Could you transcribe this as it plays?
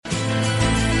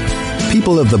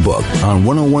People of the Book on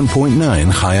 101.9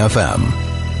 High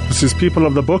FM. This is People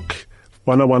of the Book,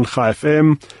 101 High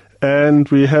FM, and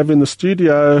we have in the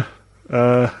studio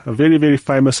a very, very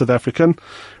famous South African.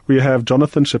 We have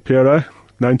Jonathan Shapiro,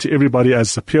 known to everybody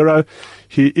as Shapiro.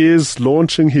 He is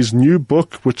launching his new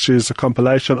book, which is a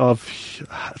compilation of,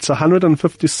 it's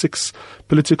 156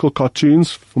 political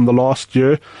cartoons from the last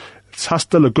year. It's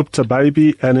Hasta La Gupta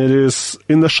Baby, and it is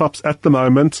in the shops at the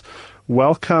moment.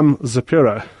 Welcome,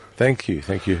 Shapiro. Thank you.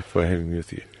 Thank you for having me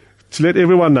with you. To let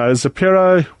everyone know,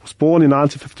 Shapiro was born in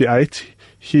 1958.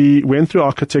 He went through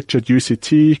architecture at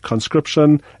UCT,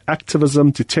 conscription,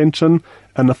 activism, detention,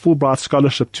 and a Fulbright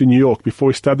scholarship to New York before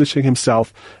establishing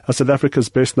himself as South Africa's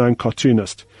best-known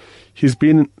cartoonist. He's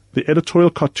been the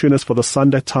editorial cartoonist for the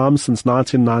Sunday Times since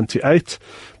 1998,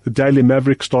 the Daily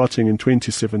Maverick starting in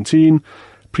 2017.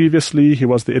 Previously, he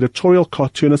was the editorial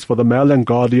cartoonist for the Mail and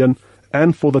Guardian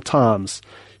and for the Times.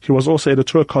 He was also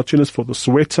editorial cartoonist for the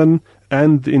Sowetan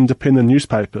and the Independent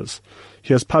newspapers.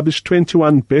 He has published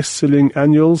 21 best-selling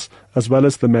annuals, as well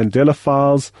as The Mandela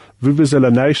Files,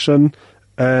 Vuvuzela Nation,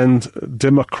 and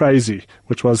Democracy,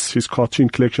 which was his cartoon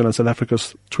collection on South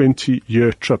Africa's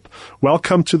 20-year trip.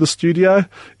 Welcome to the studio.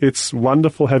 It's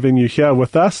wonderful having you here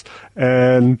with us,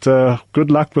 and good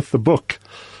luck with the book.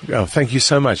 Oh, thank you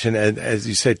so much. And as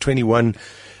you said, 21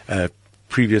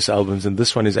 previous albums, and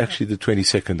this one is actually the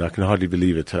 22nd. I can hardly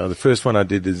believe it. The first one I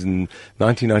did is in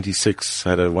 1996. I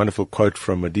had a wonderful quote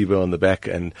from Madiba on the back,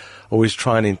 and always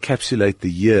try and encapsulate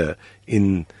the year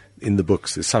in the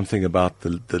books. There's something about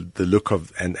the look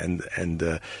of and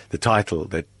the title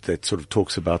that sort of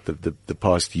talks about the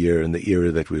past year and the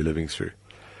era that we're living through.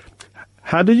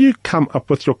 How do you come up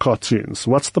with your cartoons?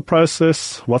 What's the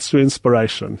process? What's your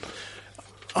inspiration?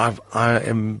 I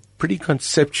am pretty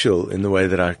conceptual in the way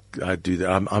that I do that.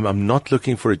 I'm not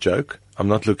looking for a joke. I'm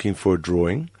not looking for a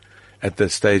drawing at the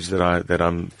stage that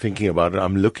I'm thinking about it.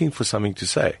 I'm looking for something to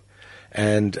say.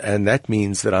 And that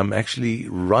means that I'm actually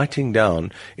writing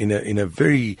down in a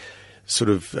very sort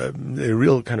of a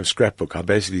real kind of scrapbook. I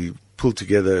basically pull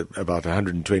together about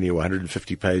 120 or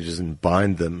 150 pages and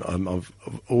bind them of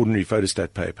ordinary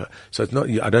photostat paper. So it's not,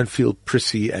 I don't feel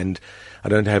prissy, and I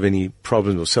don't have any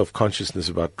problems or self-consciousness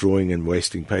about drawing and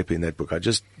wasting paper in that book. I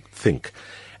just think.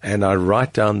 And I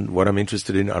write down what I'm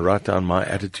interested in. I write down my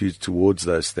attitudes towards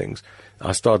those things.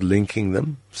 I start linking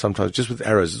them, sometimes just with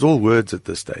arrows. It's all words at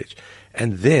this stage.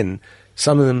 And then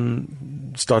some of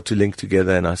them start to link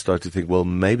together, and I start to think, well,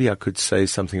 maybe I could say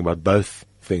something about both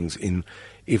things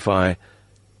if I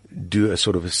do a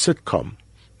sort of a sitcom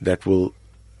that will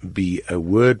be a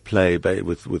wordplay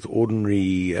with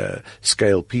ordinary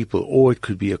scale people, or it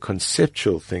could be a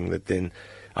conceptual thing that then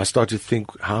I start to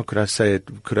think, how could I say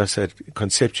it? Could I say it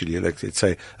conceptually? Like, let's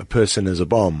say a person is a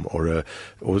bomb, or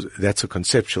that's a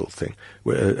conceptual thing.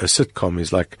 Where a sitcom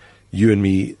is like you and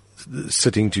me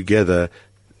sitting together,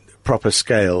 proper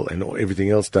scale, and everything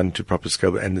else done to proper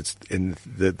scale, and it's in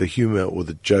the humor or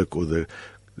the joke or the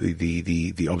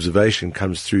observation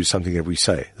comes through something that we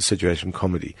say, a situation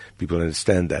comedy. People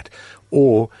understand that.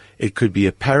 Or it could be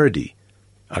a parody.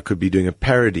 I could be doing a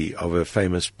parody of a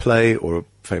famous play or a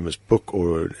famous book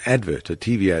or an advert, a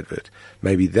TV advert.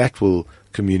 Maybe that will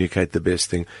communicate the best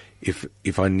thing.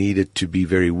 If I need it to be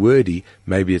very wordy,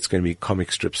 maybe it's going to be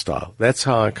comic strip style. That's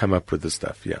how I come up with the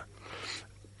stuff, yeah.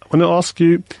 I want to ask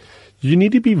you, you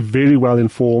need to be very well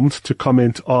informed to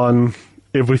comment on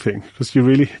everything, because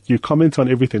you comment on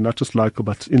everything, not just local,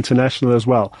 but international as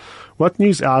well. What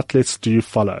news outlets do you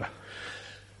follow?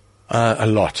 A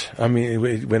lot. I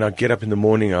mean, when I get up in the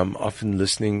morning, I'm often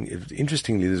listening.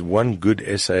 Interestingly, there's one good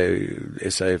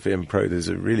SAFM there's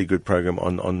a really good program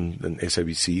on an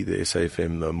SABC, the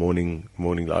SAFM morning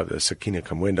live, Sakina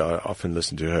Kamwenda. I often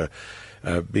listen to her.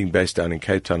 Being based down in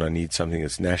Cape Town, I need something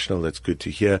that's national, that's good to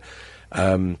hear.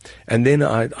 And then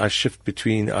I shift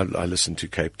between, I listen to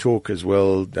Cape Talk as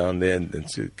well down there,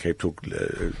 and Cape Talk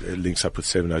links up with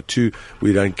 702.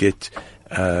 We don't get,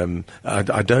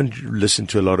 I don't listen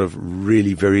to a lot of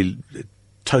really very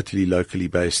totally locally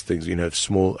based things,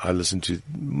 small. I listen to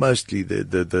mostly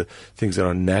the things that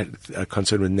are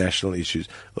concerned with national issues.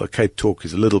 Well, Cape Talk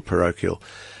is a little parochial,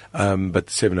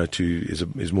 but 702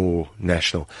 is more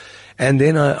national. And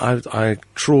then I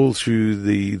trawl through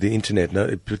the internet,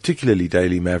 particularly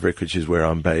Daily Maverick, which is where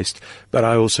I'm based. But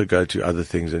I also go to other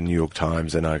things, the New York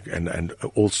Times, and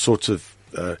all sorts of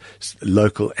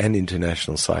local and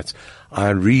international sites. I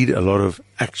read a lot of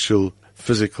actual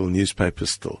physical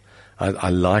newspapers still. I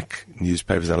like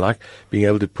newspapers. I like being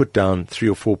able to put down 3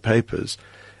 or 4 papers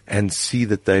and see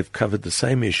that they've covered the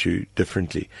same issue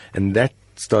differently. And that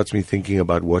starts me thinking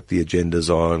about what the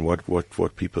agendas are and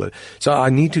what people are. So I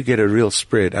need to get a real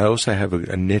spread. I also have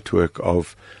a network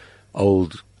of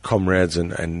old comrades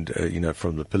and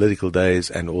from the political days,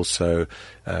 and also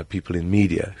people in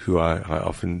media who I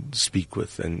often speak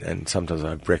with, and sometimes I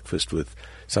have breakfast with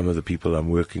some of the people I'm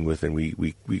working with, and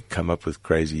we come up with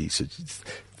crazy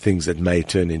things that may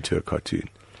turn into a cartoon.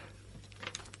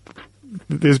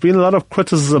 There's been a lot of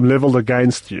criticism leveled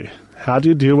against you. How do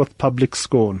you deal with public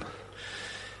scorn?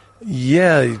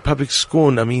 Yeah, public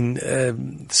scorn. I mean,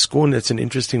 scorn, it's an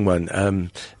interesting one.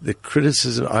 The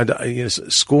criticism,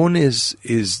 scorn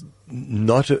is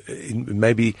not,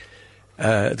 maybe,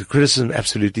 the criticism,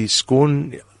 absolutely.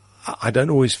 Scorn, I don't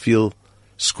always feel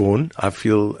scorn. I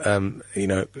feel,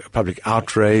 public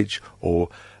outrage or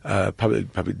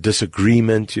public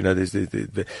disagreement. There's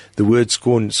the word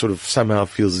scorn sort of somehow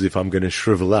feels as if I'm going to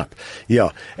shrivel up.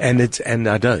 Yeah, and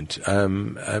I don't.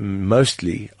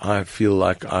 Mostly, I feel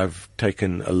like I've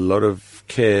taken a lot of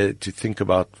care to think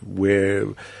about where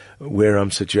I'm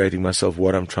situating myself,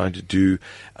 what I'm trying to do,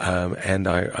 and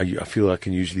I feel I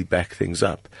can usually back things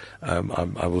up. I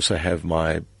also have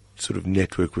my sort of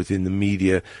network within the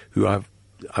media who I'm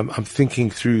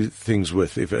thinking through things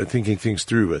with,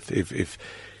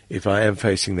 if I am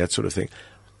facing that sort of thing.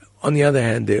 On the other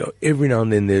hand, every now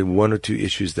and then there are one or two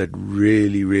issues that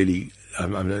really,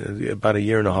 about a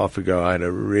year and a half ago, I had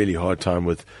a really hard time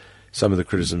with some of the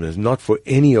criticisms. Not for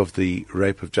any of the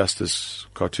Rape of Justice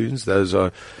cartoons. There's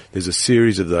a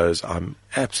series of those. I'm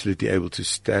absolutely able to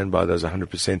stand by those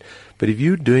 100%. But if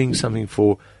you're doing something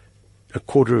for a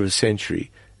quarter of a century,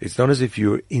 it's not as if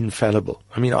you're infallible.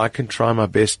 I mean, I can try my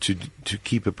best to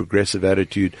keep a progressive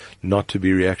attitude, not to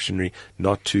be reactionary,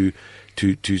 not to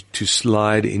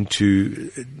slide into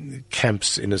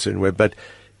camps in a certain way. But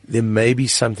there may be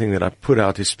something that I put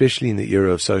out, especially in the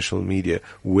era of social media,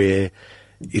 where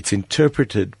it's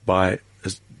interpreted by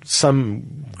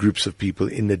some groups of people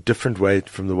in a different way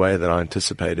from the way that I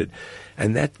anticipated.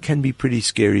 And that can be pretty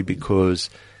scary, because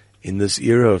in this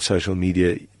era of social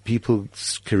media,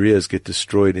 people's careers get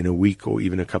destroyed in a week or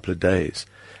even a couple of days.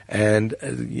 And,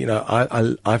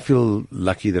 I feel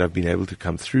lucky that I've been able to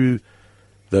come through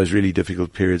those really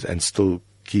difficult periods and still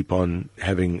keep on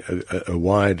having a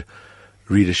wide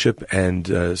readership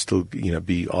and still,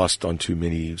 be asked onto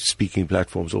many speaking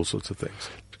platforms, all sorts of things.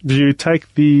 Do you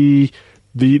take the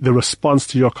response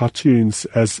to your cartoons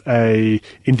as a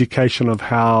indication of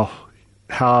how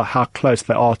close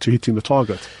they are to hitting the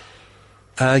target?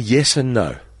 Yes and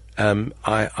no.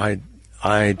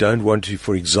 I don't want to,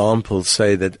 for example,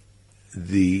 say that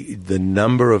the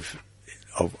number of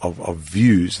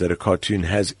views that a cartoon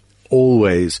has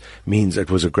always means it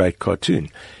was a great cartoon.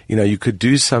 You could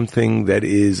do something that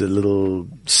is a little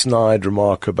snide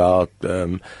remark about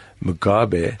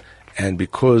Mugabe, and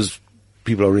because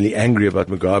people are really angry about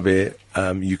Mugabe,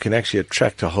 you can actually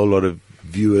attract a whole lot of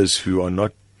viewers who are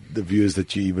not the viewers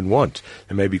that you even want.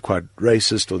 They may be quite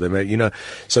racist, or they may,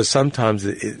 so sometimes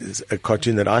it's a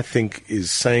cartoon that I think is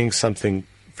saying something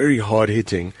very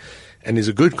hard-hitting and is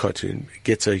a good cartoon,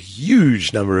 gets a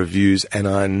huge number of views, and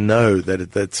I know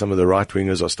that some of the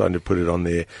right-wingers are starting to put it on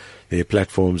their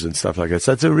platforms and stuff like that.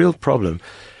 So it's a real problem.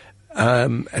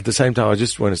 At the same time, I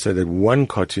just want to say that one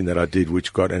cartoon that I did,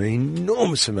 which got an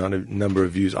enormous number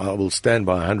of views, I will stand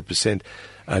by 100%.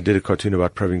 I did a cartoon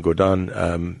about Pravin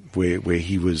Gordhan, where we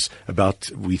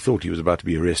thought he was about to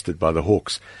be arrested by the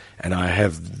Hawks. And I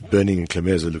have Burning and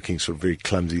Clemeza looking sort of very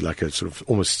clumsy, like a sort of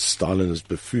almost Stalinist,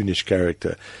 buffoonish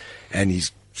character. And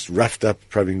he's roughed up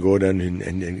Pravin Gordhan,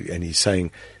 and he's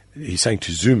saying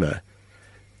to Zuma,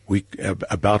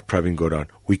 about Pravin Gordhan,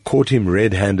 we caught him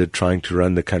red-handed trying to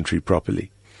run the country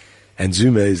properly. And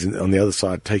Zuma is on the other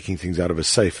side taking things out of a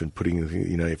safe and putting,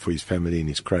 for his family and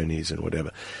his cronies and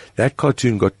whatever. That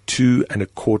cartoon got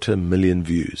 2.25 million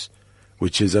views,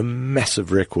 which is a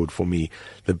massive record for me.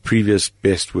 The previous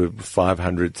best were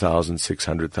 500,000,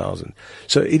 600,000.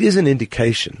 So it is an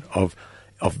indication of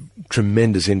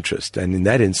tremendous interest. And in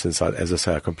that instance, as I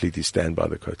say, I completely stand by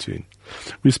the cartoon.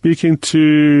 We're speaking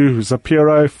to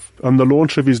Shapiro on the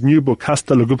launch of his new book,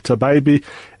 Hasta La Gupta Baby,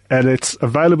 and it's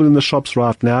available in the shops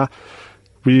right now.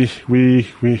 We're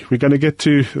going to get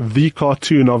to the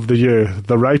cartoon of the year,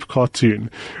 the rape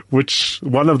cartoon, which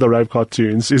one of the rape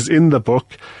cartoons is in the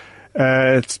book.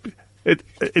 It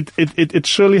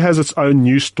surely has its own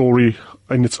news story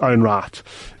in its own right.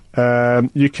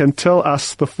 You can tell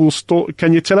us the full story.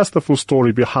 Can you tell us the full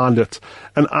story behind it?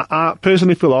 And I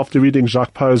personally feel after reading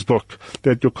Jacques Poe's book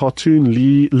that your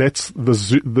cartoon lets the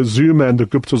Zuma and the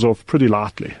Guptas off pretty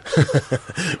lightly.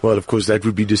 Well, of course, that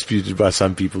would be disputed by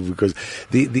some people because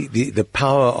the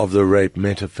power of the rape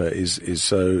metaphor is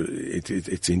so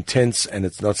it's intense and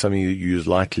it's not something you use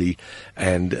lightly,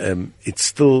 and it's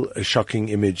still a shocking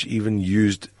image, even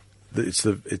used.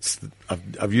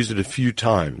 I've used it a few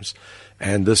times.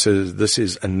 And this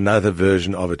is another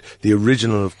version of it. The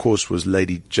original, of course, was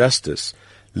Lady Justice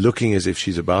looking as if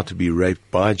she's about to be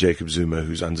raped by Jacob Zuma,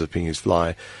 who's unzipping his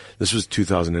fly. This was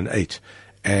 2008,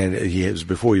 and it was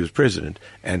before he was president.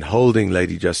 And holding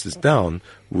Lady Justice down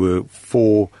were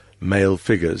four male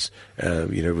figures.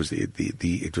 It was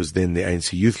it was then the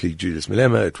ANC Youth League, Julius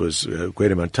Malema. It was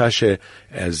Gwede Mantashe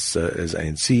as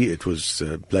ANC. It was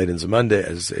Bladen Zamande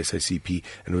as SACP,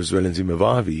 and it was Zwelinzima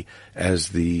Vavi as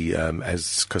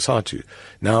COSATU.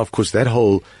 Now, of course, that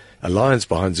whole alliance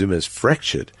behind Zuma is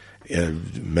fractured.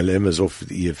 Malema's off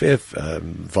the EFF,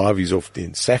 Vavi's off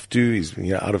in SAFTU, he's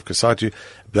out of COSATU.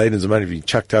 Bladen Zamande has been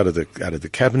chucked out of the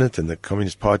cabinet, and the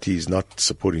Communist Party is not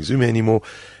supporting Zuma anymore.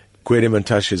 Gwede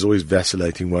Mantashe is always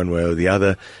vacillating one way or the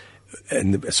other,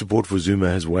 and the support for Zuma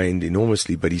has waned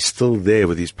enormously, but he's still there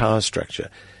with his power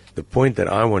structure. The point that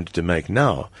I wanted to make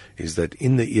now is that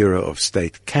in the era of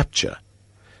state capture,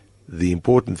 the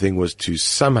important thing was to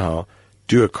somehow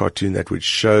do a cartoon that would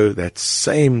show that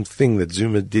same thing that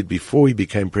Zuma did before he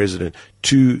became president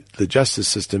to the justice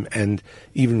system, and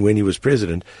even when he was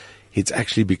president, it's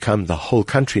actually become the whole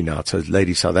country now. So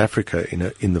Lady South Africa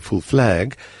in the full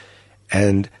flag.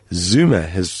 And Zuma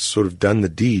has sort of done the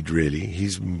deed, really.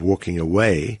 He's walking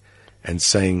away and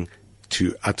saying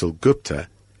to Atul Gupta,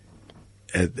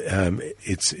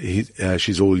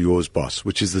 she's all yours, boss,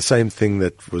 which is the same thing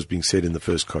that was being said in the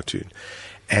first cartoon.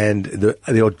 And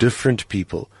there are different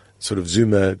people, sort of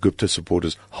Zuma, Gupta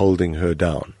supporters, holding her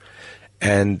down.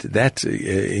 And that,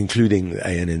 including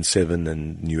ANN7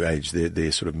 and New Age,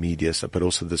 their sort of media stuff, but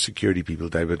also the security people,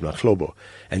 David Mahlobo,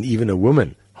 and even a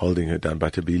woman holding her down,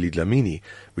 Batabili Dlamini,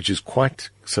 which is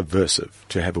quite subversive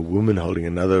to have a woman holding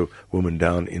another woman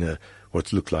down in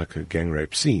what looked like a gang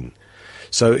rape scene.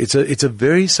 So it's a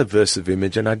very subversive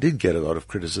image, and I did get a lot of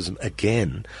criticism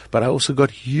again, but I also got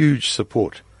huge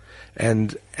support.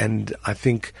 And I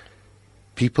think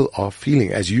people are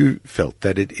feeling, as you felt,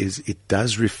 that it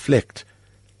does reflect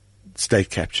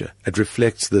state capture. It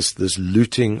reflects this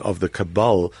looting of the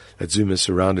cabal that Zuma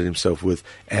surrounded himself with,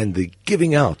 and the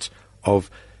giving out of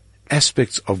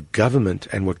aspects of government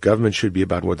and what government should be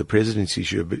about, what the presidency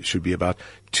should be about,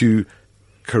 to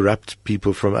corrupt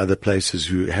people from other places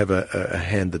who have a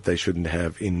hand that they shouldn't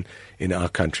have in our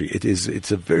country.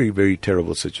 It's a very, very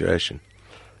terrible situation.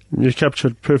 You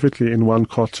captured perfectly in one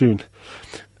cartoon.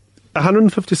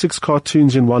 156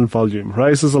 cartoons in one volume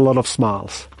raises a lot of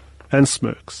smiles and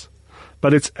smirks.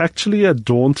 But it's actually a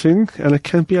daunting, and it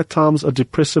can be at times a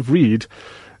depressive read.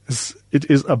 It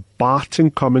is a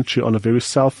biting commentary on a very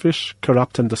selfish,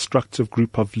 corrupt and destructive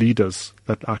group of leaders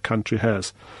that our country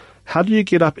has. How do you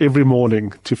get up every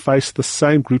morning to face the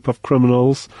same group of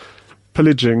criminals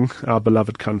pillaging our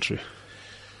beloved country?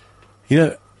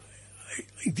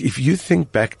 If you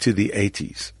think back to the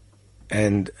 80s,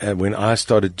 and when I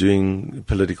started doing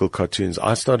political cartoons,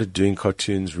 I started doing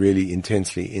cartoons really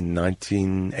intensely in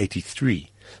 1983.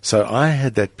 So I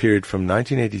had that period from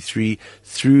 1983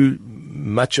 through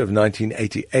much of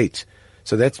 1988.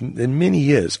 So that's many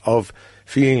years of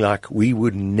feeling like we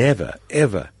would never,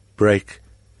 ever break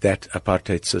that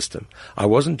apartheid system. I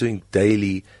wasn't doing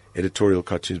daily editorial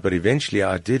cartoons, but eventually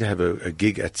I did have a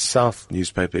gig at South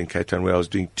newspaper in Cape Town where I was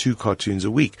doing 2 cartoons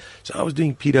a week. So I was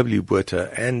doing P.W.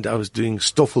 Botha, and I was doing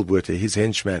Stoffel Botha, his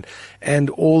henchman, and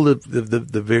all the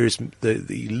various,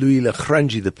 the Louis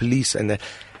Lagrange, the police, and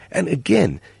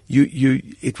again,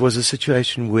 it was a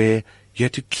situation where you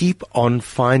had to keep on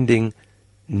finding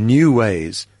new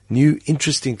ways, new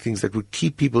interesting things that would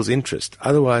keep people's interest.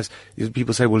 Otherwise,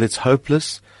 people say, well, it's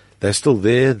hopeless. They're still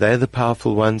there. They're the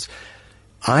powerful ones.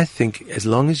 I think as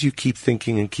long as you keep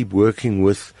thinking and keep working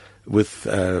with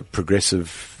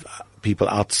progressive people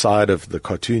outside of the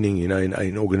cartooning,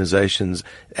 in organizations,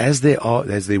 as there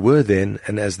were then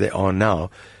and as there are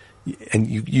now, and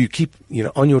you keep,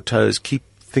 on your toes, keep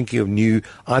thinking of new,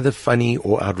 either funny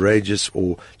or outrageous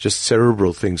or just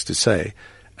cerebral things to say,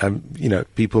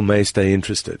 people may stay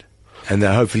interested, and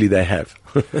hopefully they have.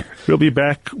 We'll be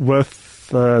back with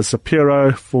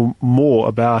Shapiro for more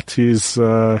about his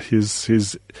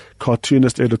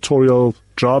cartoonist editorial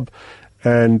job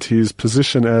and his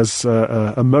position as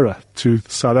a mirror to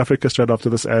South Africa straight after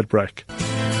this ad break.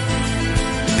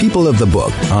 People of the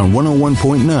Book on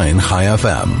 101.9 High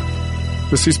FM.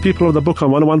 This is People of the Book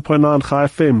on 101.9 High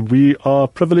FM. We are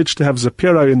privileged to have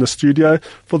Shapiro in the studio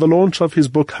for the launch of his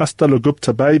book, Hasta la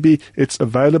Gupta Baby. It's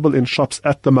available in shops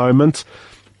at the moment.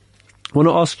 I want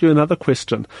to ask you another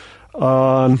question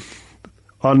on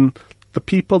the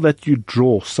people that you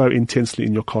draw so intensely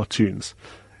in your cartoons.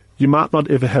 You might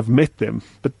not ever have met them,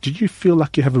 but do you feel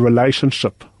like you have a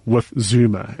relationship with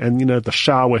Zuma and, the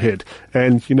shower head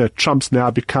and, Trump's now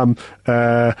become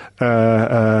a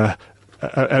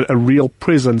real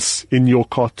presence in your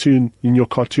cartoons?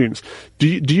 Do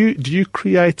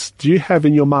you have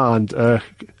in your mind a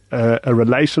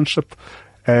relationship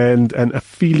and a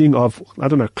feeling of, I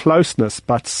don't know, closeness,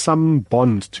 but some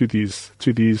bond to these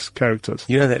characters?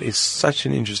 That is such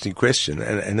an interesting question,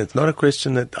 and it's not a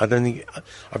question that I don't think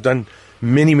I've done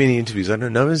many interviews. I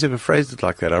don't know, no one's ever phrased it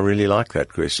like that. I really like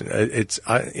that question.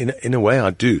 In a way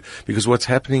I do, because what's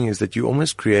happening is that you're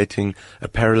almost creating a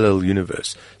parallel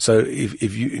universe. So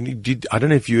if you did, I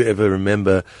don't know if you ever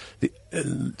remember the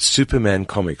Superman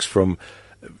comics from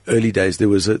early days. There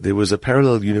was a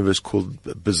parallel universe called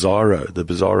Bizarro, the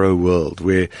Bizarro world,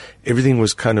 where everything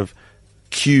was kind of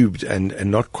cubed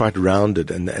and not quite rounded,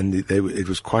 and it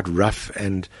was quite rough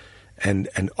and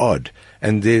odd.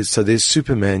 And there's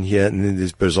Superman here, and then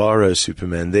there's Bizarro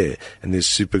Superman there, and there's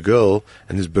Supergirl,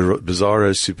 and there's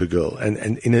Bizarro Supergirl.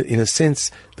 And in a sense,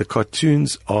 the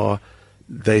cartoons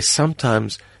they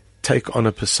sometimes take on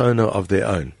a persona of their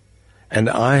own. And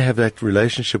I have that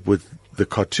relationship with the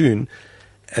cartoon,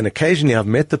 and occasionally I've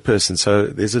met the person, so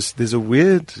there's a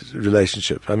weird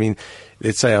relationship. I mean,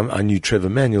 let's say I knew Trevor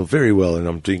Manuel very well, and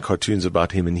I'm doing cartoons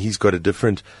about him, and he's got a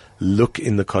different look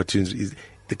in the cartoons.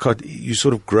 You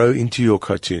sort of grow into your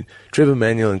cartoon. Trevor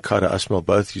Manuel and Kara Asmal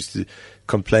both used to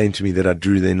complain to me that I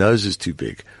drew their noses too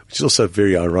big, which is also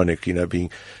very ironic,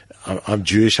 I'm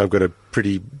Jewish, I've got a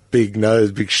pretty big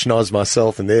nose, big schnoz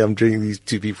myself, and there I'm drawing these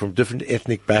two people from different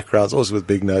ethnic backgrounds, also with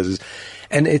big noses.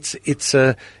 And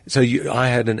I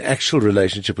had an actual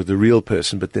relationship with the real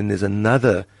person, but then there's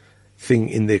another thing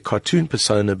in their cartoon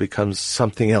persona becomes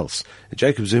something else. And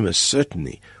Jacob Zuma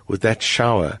certainly, with that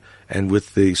shower and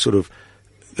with the sort of,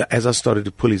 as I started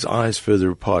to pull his eyes further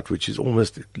apart, which is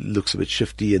almost, it looks a bit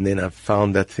shifty, and then I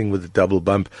found that thing with the double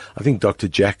bump. I think Dr.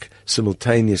 Jack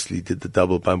simultaneously did the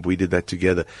double bump. We did that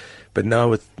together. But now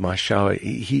with my shower,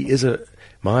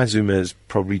 my Zuma is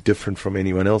probably different from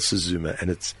anyone else's Zuma,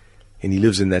 and he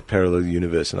lives in that parallel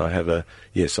universe, and I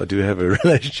do have a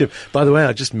relationship. By the way,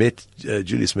 I just met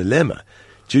Julius Malema,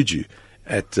 Juju,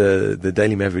 at the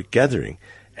Daily Maverick gathering.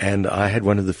 And I had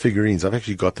one of the figurines. I've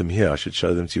actually got them here. I should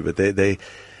show them to you. But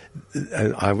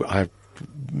I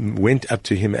went up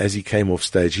to him as he came off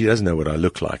stage. He doesn't know what I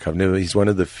look like. He's one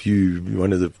of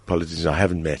the politicians I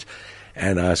haven't met.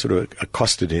 And I sort of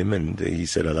accosted him, and he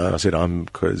said hello. And I said, I'm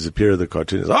Shapiro the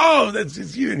cartoonist. Oh,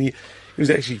 that's you. And he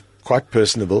was actually quite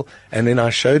personable. And then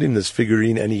I showed him this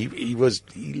figurine, and he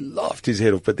laughed his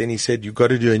head off. But then he said, you've got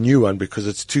to do a new one because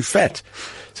it's too fat.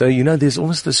 So, there's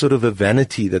almost a sort of a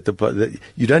vanity that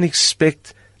you don't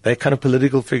expect. They're kind of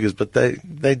political figures, but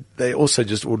they're also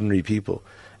just ordinary people.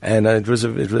 And it was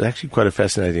actually quite a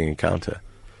fascinating encounter.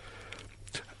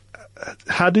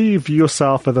 How do you view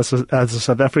yourself as a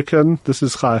South African? This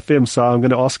is Chai FM, so I'm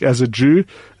going to ask as a Jew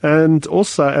and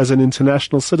also as an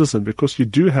international citizen, because you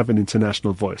do have an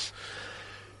international voice.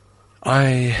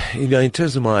 In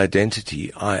terms of my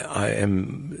identity,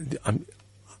 I'm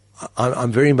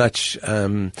very much,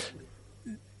 I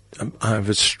have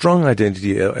a strong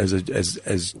identity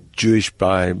as Jewish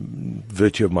by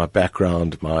virtue of my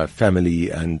background, my family,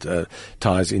 and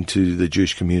ties into the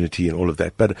Jewish community and all of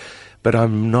that. But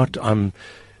I'm not.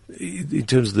 In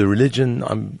terms of the religion,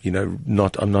 I'm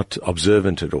not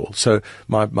observant at all. So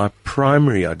my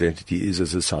primary identity is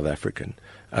as a South African,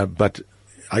 but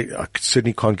I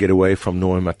certainly can't get away from,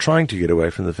 nor am I trying to get away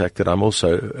from, the fact that I'm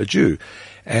also a Jew.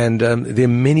 And there are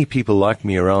many people like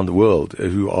me around the world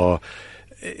who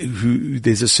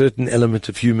there's a certain element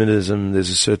of humanism, there's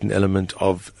a certain element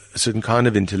of a certain kind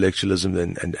of intellectualism,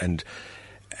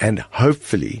 and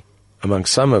hopefully among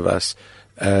some of us,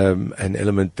 an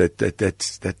element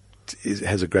that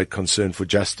has a great concern for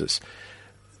justice.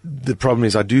 The problem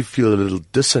is, I do feel a little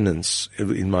dissonance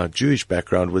in my Jewish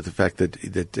background with the fact that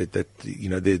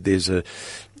there's an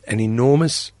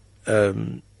enormous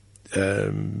sort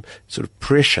of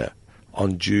pressure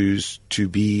on Jews to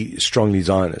be strongly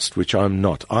Zionist, which I'm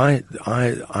not.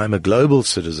 I'm a global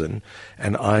citizen,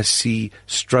 and I see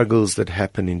struggles that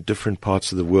happen in different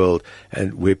parts of the world,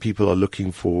 and where people are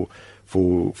looking for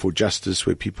for justice,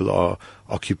 where people are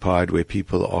occupied, where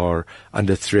people are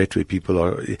under threat, where people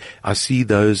are. I see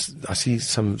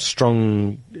some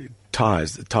strong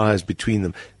ties between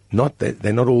them.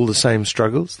 They're not all the same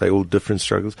struggles. They're all different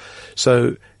struggles.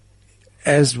 So,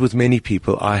 as with many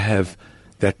people, I have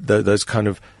those kind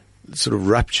of sort of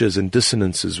ruptures and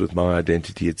dissonances with my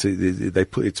identity.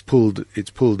 It's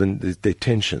pulled in their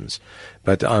tensions.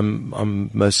 But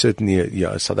I'm most certainly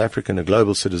a South African, a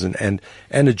global citizen, and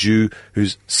a Jew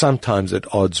who's sometimes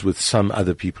at odds with some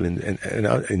other people in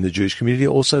the Jewish community.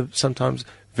 Also, sometimes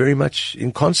very much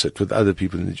in concert with other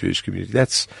people in the Jewish community.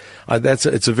 It's a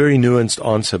very nuanced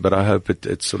answer, but I hope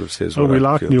it sort of says what I feel. We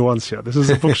like nuance here. This is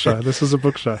a book show. This is a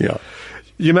book show. Yeah.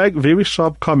 You make very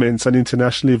sharp comments on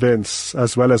international events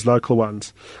as well as local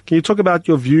ones. Can you talk about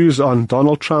your views on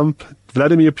Donald Trump,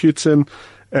 Vladimir Putin,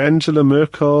 Angela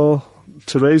Merkel,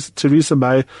 Theresa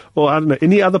May, or I don't know,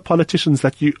 any other politicians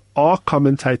that you are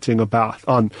commentating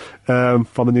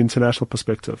from an international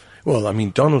perspective? Well, I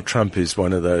mean, Donald Trump is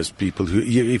one of those people who,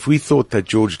 if we thought that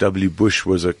George W. Bush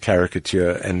was a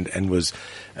caricature and was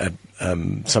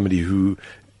somebody who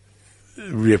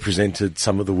represented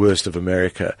some of the worst of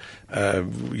America,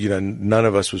 none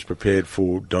of us was prepared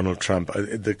for Donald Trump.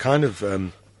 The kind of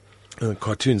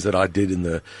cartoons that I did in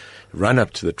the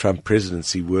run-up to the Trump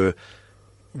presidency were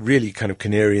really kind of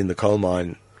canary in the coal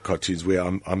mine cartoons, where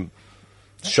I'm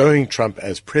showing Trump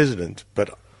as president,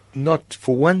 but not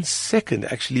for 1 second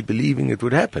actually believing it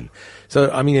would happen. So,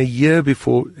 I mean, a year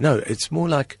before, no, it's more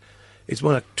like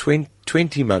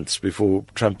 20 months before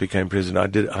Trump became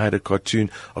president, I had a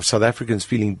cartoon of South Africans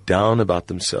feeling down about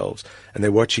themselves, and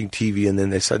they're watching TV, and then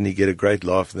they suddenly get a great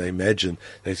laugh, and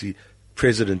they see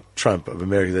President Trump of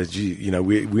America.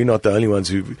 We're not the only ones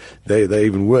who, they're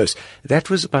even worse. That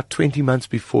was about 20 months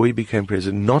before he became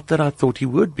president. Not that I thought he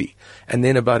would be. And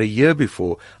then about a year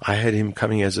before, I had him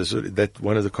coming as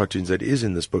one of the cartoons that is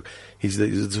in this book. He's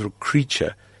the sort of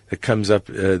creature that comes up,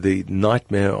 the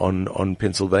nightmare on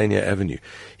Pennsylvania Avenue.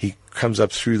 He comes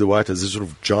up through the White House, this sort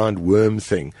of giant worm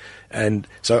thing. And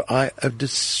so I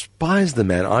despised the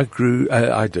man. I grew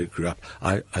up.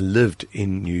 I lived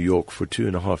in New York for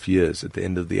 2.5 years at the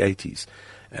end of the 80s.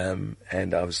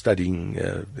 And I was studying,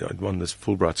 I won this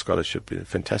Fulbright scholarship in a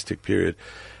fantastic period.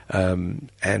 And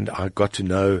I got to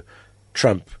know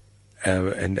Trump,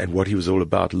 and what he was all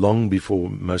about long before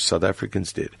most South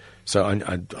Africans did. So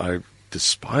I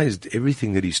despised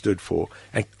everything that he stood for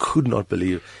and could not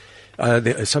believe.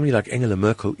 Somebody like Angela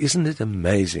Merkel, isn't it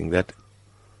amazing that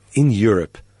in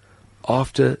Europe,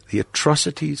 after the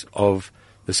atrocities of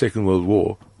the Second World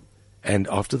War and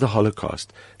after the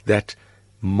Holocaust, that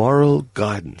moral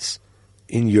guidance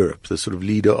in Europe, the sort of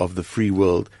leader of the free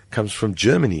world, comes from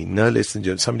Germany, no less than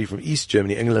Germany, somebody from East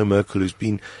Germany, Angela Merkel, who's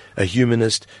been a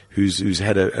humanist, who's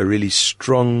had a really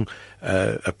strong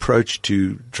approach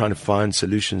to trying to find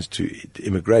solutions to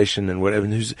immigration and whatever,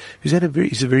 and he's a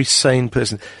very sane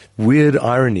person. Weird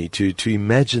irony to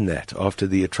imagine that after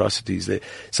the atrocities there.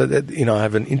 So that, I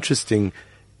have an interesting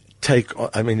take on,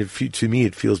 I mean, to me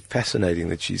it feels fascinating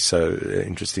that she's so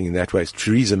interesting in that way.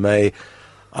 Theresa May,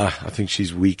 I think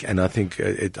she's weak, and I think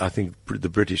the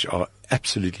British are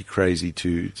absolutely crazy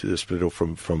to split off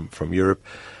from Europe.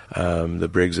 The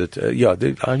Brexit,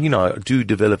 I do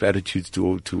develop attitudes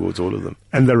towards all of them.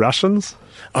 And the Russians?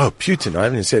 Oh, Putin! I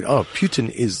haven't said. Oh, Putin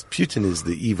is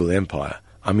the evil empire.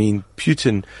 I mean,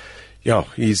 Putin. Yeah,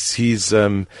 he's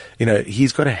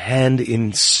got a hand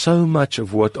in so much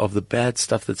of the bad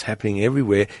stuff that's happening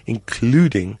everywhere,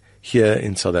 including here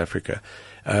in South Africa.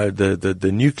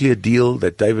 The nuclear deal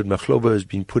that David Mahlobo has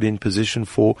been put in position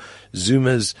for,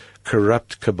 Zuma's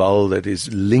corrupt cabal that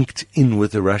is linked in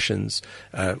with the Russians,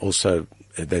 also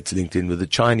that's linked in with the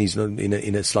Chinese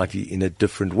in a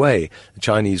different way. The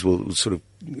Chinese will sort of,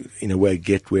 in a way,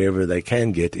 get wherever they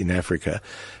can get in Africa,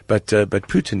 but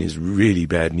Putin is really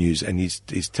bad news, and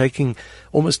he's taking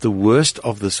almost the worst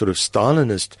of the sort of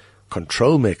Stalinist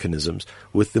control mechanisms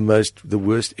with the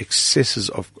worst excesses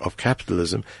of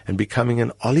capitalism, and becoming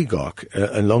an oligarch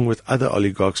along with other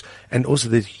oligarchs, and also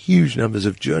there's huge numbers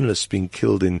of journalists being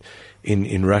killed in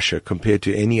Russia compared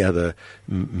to any other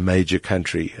major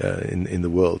country in the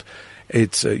world.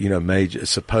 It's major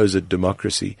supposed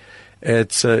democracy.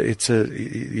 He's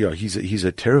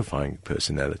a terrifying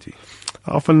personality.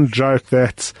 I often joke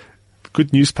that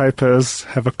good newspapers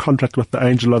have a contract with the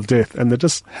angel of death, and they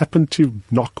just happen to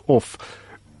knock off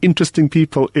interesting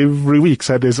people every week.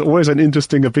 So there's always an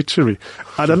interesting obituary.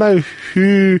 I don't know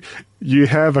who you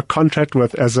have a contract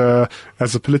with as a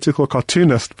political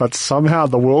cartoonist, but somehow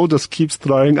the world just keeps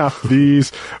throwing up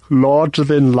these larger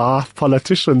than life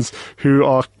politicians who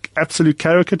are absolute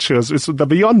caricatures. It's the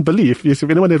beyond belief. Yes, if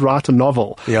anyone had write a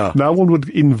novel, no one would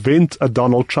invent a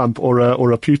Donald Trump or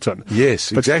a Putin.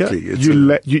 Yes, exactly.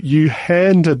 You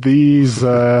hand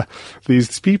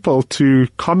these people to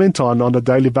comment on a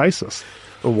daily basis.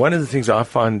 Well, one of the things I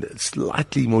find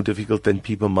slightly more difficult than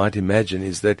people might imagine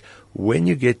is that when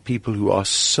you get people who are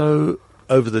so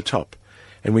over the top,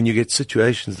 and when you get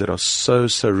situations that are so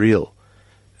surreal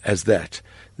as that,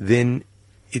 then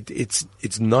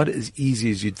it's not as easy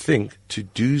as you'd think to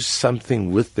do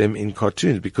something with them in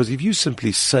cartoons. Because if you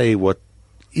simply say what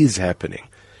is happening,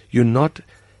 you're not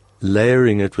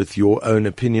layering it with your own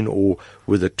opinion or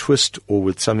with a twist or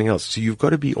with something else. So you've got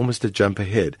to be almost a jump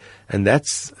ahead. And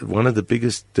that's one of the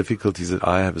biggest difficulties that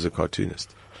I have as a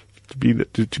cartoonist.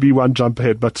 To be one jump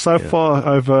ahead. But so far,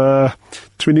 over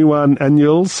 21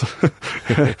 annuals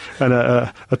and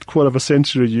a quarter of a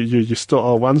century, you still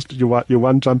are you're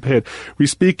one jump ahead. We're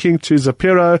speaking to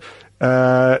Shapiro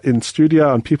in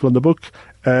studio on People in the Book,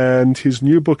 and his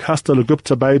new book, Hasta la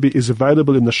Gupta Baby, is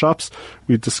available in the shops.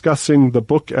 We're discussing the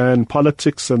book and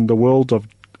politics and the world of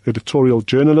editorial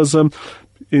journalism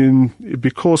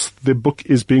because the book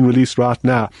is being released right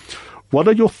now. What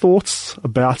are your thoughts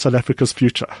about South Africa's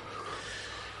future?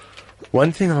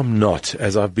 One thing I'm not,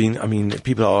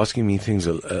 people are asking me things,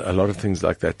 a lot of things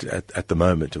like that at the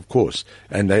moment, of course.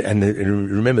 And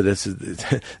remember this,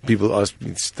 people ask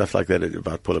me stuff like that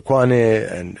about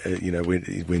Polokwane and,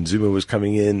 when Zuma was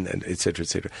coming in and et cetera, et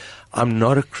cetera. I'm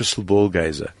not a crystal ball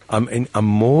gazer. I'm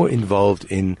more involved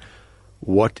in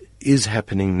what is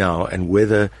happening now and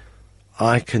whether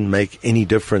I can make any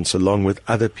difference along with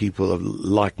other people of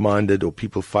like-minded or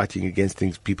people fighting against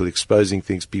things, people exposing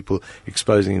things, people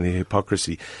exposing the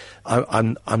hypocrisy.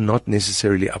 I'm not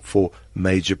necessarily up for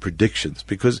major predictions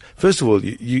because, first of all,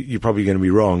 you're probably going to be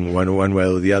wrong one way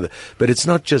or the other. But it's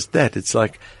not just that. It's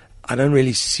like I don't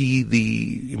really see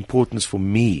the importance for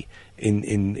me in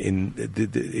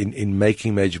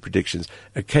making major predictions.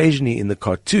 Occasionally in the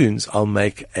cartoons, I'll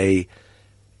make a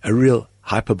real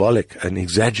hyperbolic, an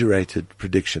exaggerated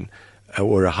prediction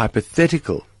or a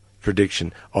hypothetical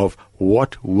prediction of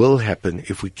what will happen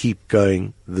if we keep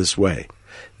going this way.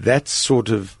 That's sort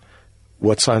of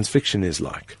what science fiction is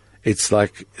like. It's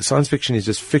like science fiction is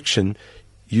just fiction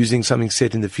using something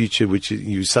set in the future, which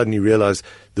you suddenly realize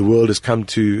the world has come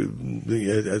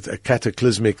to a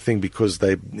cataclysmic thing because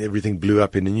everything blew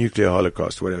up in a nuclear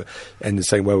holocaust or whatever, and they're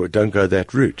saying, well, don't go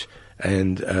that route.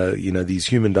 And, these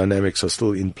human dynamics are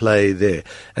still in play there.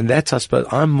 And that's, I suppose,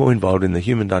 I'm more involved in the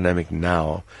human dynamic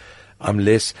now. I'm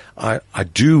less, I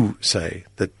do say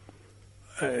that,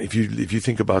 if you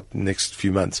think about the next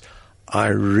few months, I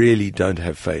really don't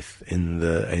have faith in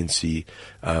the ANC,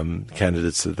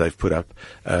 candidates that they've put up.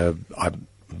 I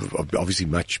obviously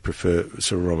much prefer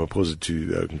Cyril Ramaphosa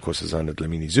to Nkosazana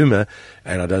Dlamini Zuma,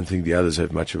 and I don't think the others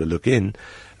have much of a look in.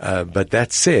 But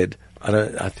that said,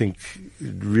 I think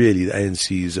really the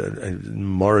ANC is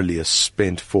morally a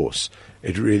spent force.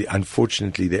 It really,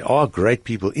 unfortunately, there are great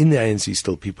people in the ANC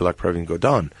still, people like Pravin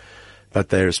Gordhan, but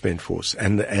they're a spent force.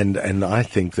 And I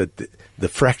think that the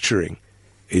fracturing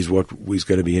is what is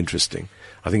going to be interesting.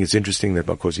 I think it's interesting that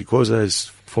Makosi Khoza is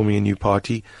forming a new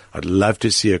party. I'd love to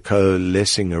see a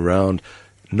coalescing around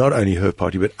not only her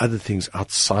party, but other things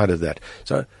outside of that.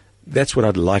 So that's what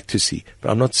I'd like to see.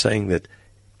 But I'm not saying that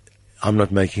I'm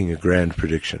not making a grand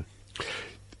prediction.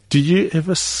 Do you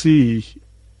ever see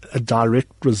a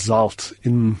direct result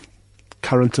in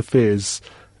current affairs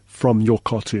from your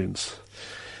cartoons?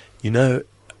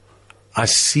 I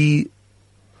see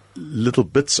little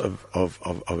bits of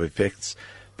effects,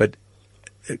 but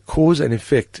cause and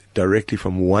effect directly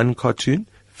from one cartoon,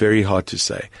 very hard to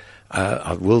say.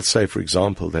 I will say, for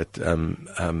example, that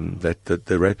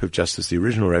the Rape of Justice, the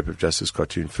original Rape of Justice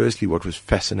cartoon, firstly, what was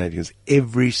fascinating is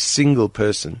every single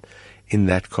person in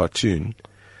that cartoon,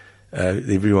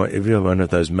 every one of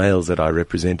those males that I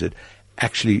represented,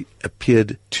 actually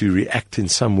appeared to react in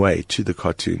some way to the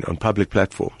cartoon on public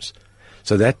platforms.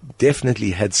 So that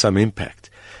definitely had some impact.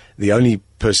 The only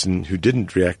person who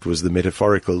didn't react was the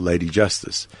metaphorical Lady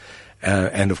Justice.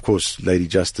 And of course, Lady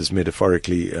Justice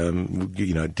metaphorically,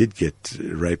 did get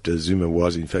raped, as Zuma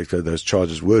was. In fact, those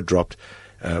charges were dropped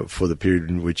for the period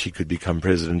in which he could become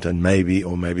president, and maybe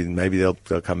they'll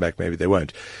come back, maybe they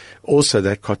won't. Also,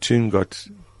 that cartoon got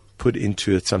put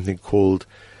into something called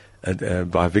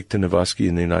by Victor Navarsky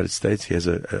in the United States. He has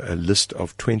a list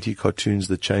of 20 cartoons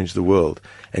that changed the world,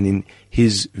 and in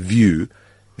his view,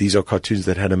 these are cartoons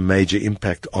that had a major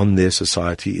impact on their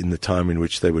society in the time in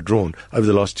which they were drawn over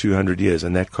the last 200 years,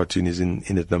 and that cartoon is in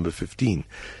at number 15.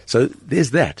 So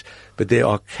there's that. But there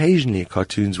are occasionally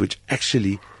cartoons which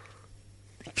actually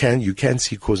you can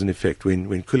see cause and effect.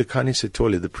 When Khulekani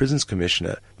Sithole, the prisons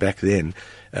commissioner back then,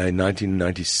 in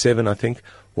 1997, I think,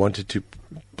 wanted to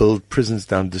build prisons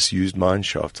down disused mine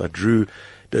shafts, I drew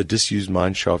a disused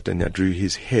mine shaft and I drew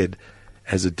his head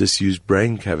as a disused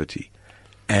brain cavity.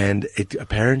 And it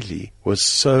apparently was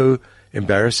so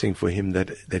embarrassing for him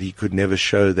that he could never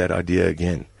show that idea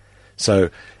again. So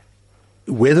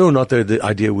whether or not the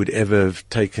idea would ever have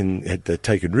taken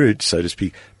root, so to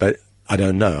speak, but I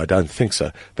don't know. I don't think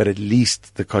so. But at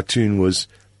least the cartoon was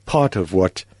part of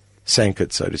what sank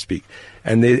it, so to speak.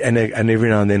 And every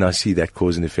now and then I see that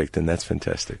cause and effect, and that's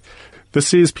fantastic.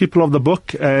 This is People of the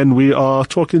Book, and we are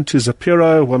talking to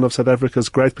Shapiro, one of South Africa's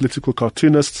great political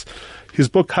cartoonists. His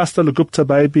book, Hasta La Gupta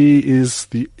Baby, is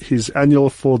his annual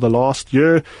for the last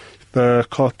year. The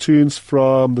cartoons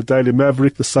from the Daily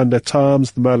Maverick, the Sunday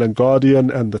Times, the Mail and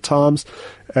Guardian, and the Times.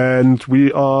 And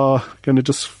we are going to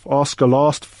just ask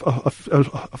a few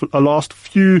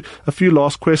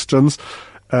last questions.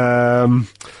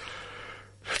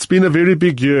 It's been a very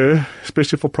big year,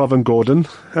 especially for Pravin Gordhan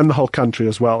and the whole country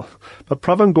as well. But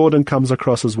Pravin Gordhan comes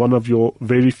across as one of your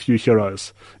very few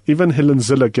heroes. Even Helen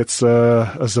Ziller gets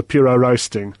a Shapiro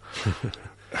roasting.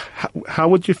 How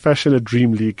would you fashion a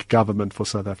Dream League government for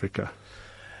South Africa?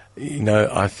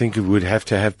 I think it would have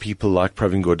to have people like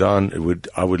Pravin Gordhan.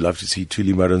 I would love to see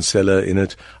Thuli Madonsela in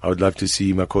it. I would love to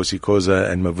see Makosi Khoza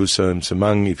and Mavuso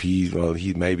Msimang if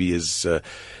he maybe is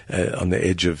on the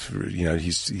edge of,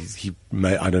 he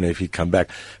may, I don't know if he'd come back.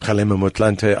 Kgalema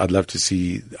Motlanthe, I'd like to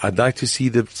see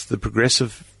the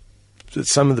progressive,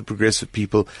 some of the progressive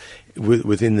people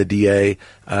within the DA,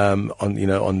 on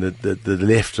the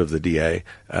left of the DA.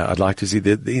 I'd like to see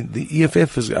the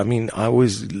EFF. I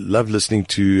always love listening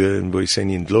to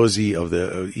Mboiseni Ndlozi of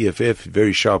the EFF,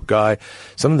 very sharp guy.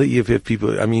 Some of the EFF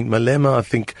people, Malema, I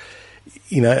think,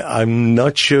 I'm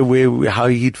not sure how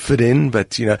he'd fit in,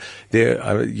 but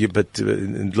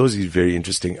Ndlozi is very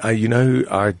interesting.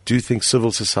 I do think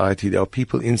civil society, there are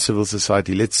people in civil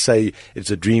society, let's say it's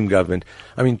a dream government.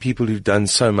 People who've done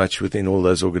so much within all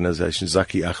those organizations,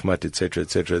 Zaki Ahmad, etc.,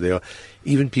 etc. There are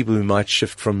even people who might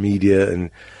shift from media, and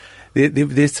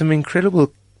there's some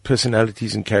incredible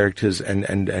personalities and characters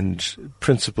and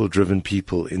principle-driven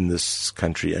people in this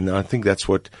country, and I think that's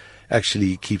what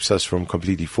actually keeps us from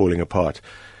completely falling apart.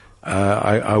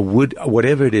 I would,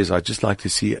 whatever it is, I'd just like to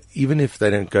see, even if they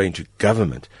don't go into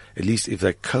government, at least if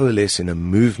they coalesce in a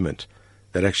movement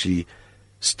that actually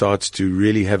starts to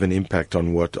really have an impact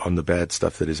on the bad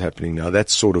stuff that is happening now.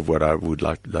 That's sort of what I would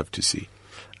love to see.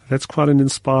 That's quite an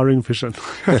inspiring vision.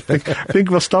 I think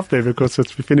we'll stop there because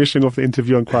it's finishing off the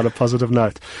interview on quite a positive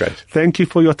note. Great. Thank you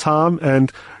for your time,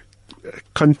 and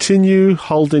continue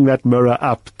holding that mirror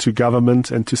up to government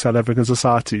and to South African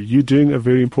society. You're doing a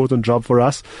very important job for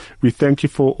us. We thank you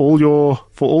for all your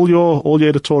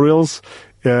editorials,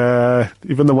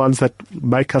 even the ones that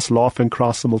make us laugh and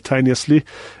cry simultaneously.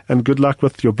 And good luck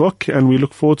with your book. And we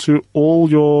look forward to all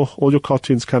your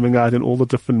cartoons coming out in all the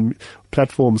different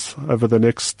platforms over the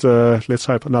next, let's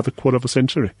hope, another quarter of a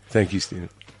century. Thank you, Stephen.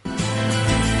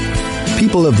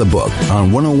 People of the Book on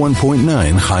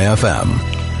 101.9 High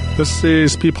FM. This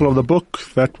is People of the Book.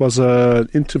 That was an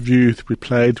interview that we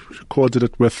recorded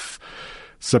it with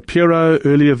Shapiro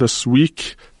earlier this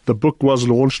week. The book was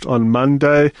launched on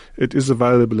Monday. It is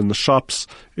available in the shops.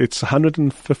 It's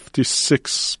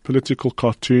 156 political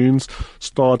cartoons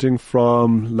starting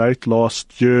from late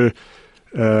last year,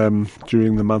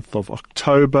 during the month of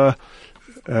October,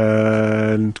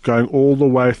 and going all the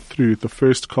way through. The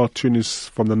first cartoon is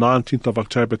from the 19th of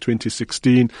October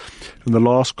 2016, and the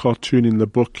last cartoon in the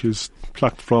book is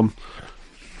plucked from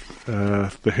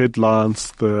the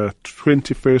headlines, the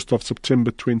 21st of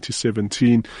September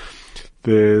 2017.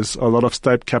 There's a lot of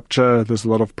state capture, there's a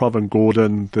lot of Pravin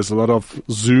Gordhan, there's a lot of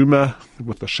Zuma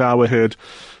with the shower head,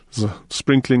 there's a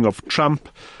sprinkling of Trump.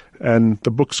 And the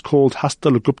book's called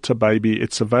Hasta La Gupta Baby.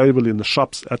 It's available in the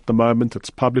shops at the moment. It's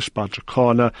published by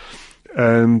Jacana,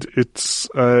 and it's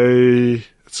an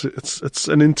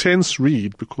intense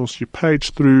read because you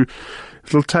page through.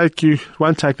 It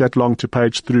won't take that long to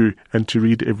page through and to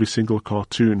read every single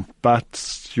cartoon,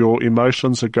 but your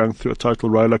emotions are going through a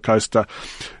total roller coaster.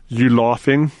 You're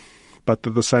laughing, but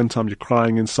at the same time you're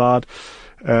crying inside.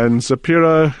 And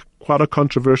Shapiro, quite a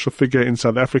controversial figure in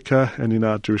South Africa and in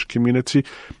our Jewish community,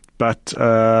 but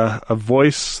a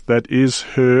voice that is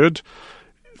heard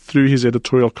through his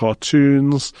editorial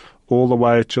cartoons all the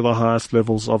way to the highest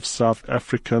levels of South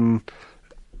African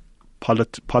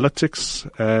politics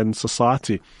and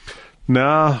society.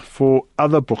 Now for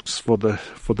other books for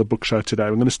the book show today.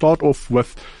 We're going to start off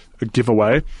with a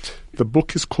giveaway. The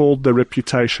book is called The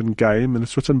Reputation Game, and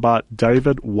it's written by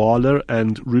David Waller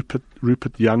and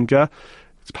Rupert Younger.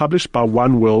 It's published by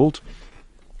One World,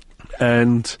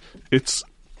 and it's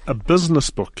a business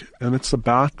book, and it's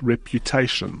about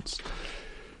reputations.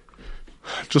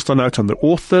 Just a note on the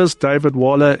authors. David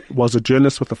Waller was a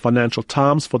journalist with the Financial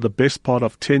Times for the best part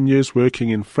of 10 years, working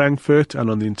in Frankfurt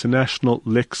and on the International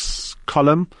Lex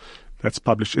column. That's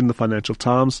published in the Financial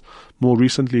Times. More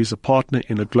recently, he's a partner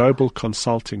in a global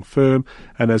consulting firm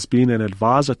and has been an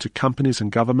advisor to companies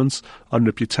and governments on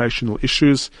reputational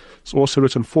issues. He's also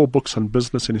written 4 books on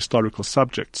business and historical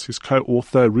subjects. His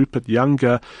co-author, Rupert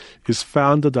Younger, is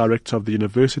founder-director of the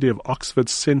University of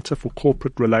Oxford's Centre for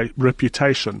Corporate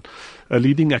Reputation, a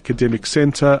leading academic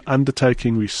centre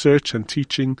undertaking research and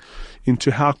teaching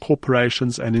into how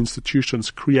corporations and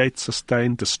institutions create,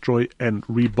 sustain, destroy and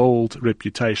rebuild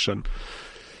reputation.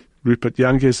 Rupert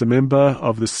Younger is a member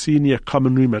of the Senior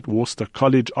Common Room at Worcester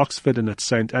College, Oxford, and at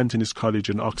St Antony's College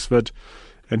in Oxford,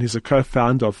 and he's a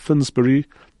co-founder of Finsbury,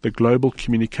 the global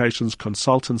communications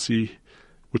consultancy,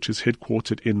 which is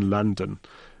headquartered in London.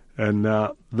 And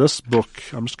this book,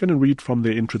 I'm just going to read from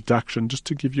the introduction just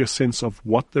to give you a sense of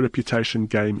what the reputation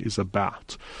game is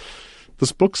about.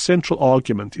 This book's central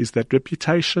argument is that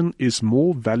reputation is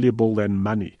more valuable than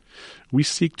money. We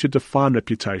seek to define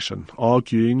reputation,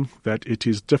 arguing that it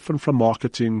is different from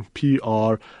marketing,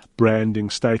 PR, branding,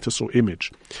 status, or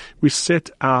image. We set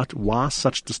out why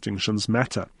such distinctions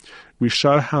matter. We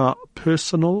show how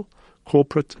personal,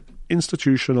 corporate,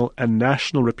 institutional, and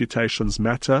national reputations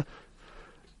matter,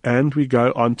 and we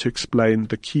go on to explain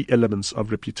the key elements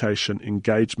of reputation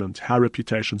engagement, how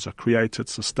reputations are created,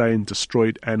 sustained,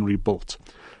 destroyed, and rebuilt,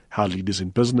 how leaders in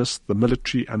business, the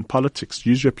military, and politics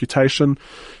use reputation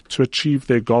to achieve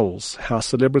their goals, how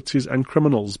celebrities and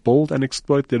criminals build and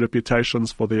exploit their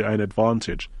reputations for their own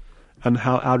advantage, and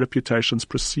how our reputations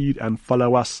precede and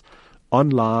follow us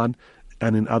online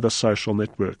and in other social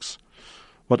networks.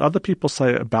 What other people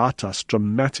say about us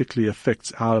dramatically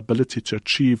affects our ability to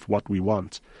achieve what we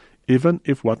want, even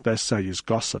if what they say is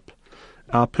gossip.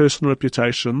 Our personal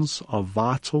reputations are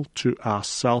vital to our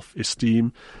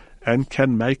self-esteem and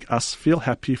can make us feel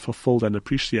happy, fulfilled, and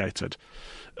appreciated.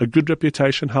 A good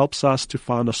reputation helps us to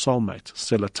find a soulmate,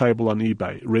 sell a table on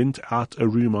eBay, rent out a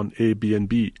room on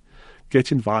Airbnb,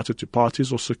 get invited to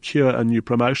parties, or secure a new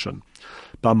promotion.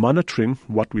 By monitoring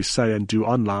what we say and do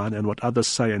online and what others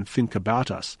say and think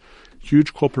about us,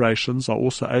 huge corporations are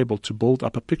also able to build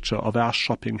up a picture of our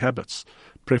shopping habits,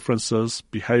 preferences,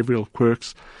 behavioral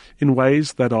quirks in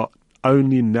ways that are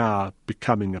only now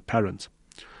becoming apparent.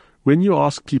 When you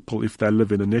ask people if they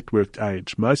live in a networked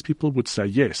age, most people would say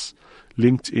yes.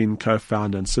 LinkedIn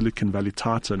co-founder and Silicon Valley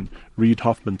titan Reid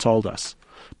Hoffman told us.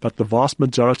 But the vast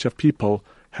majority of people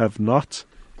have not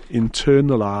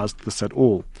internalized this at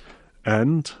all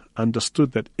and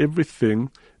understood that everything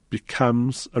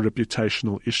becomes a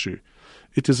reputational issue.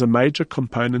 It is a major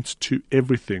component to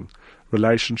everything,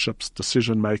 relationships,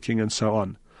 decision-making, and so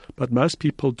on. But most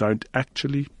people don't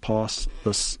actually pass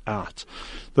this out.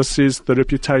 This is The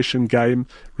Reputation Game,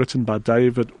 written by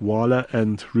David Waller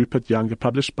and Rupert Younger,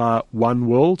 published by One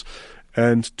World.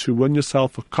 And to win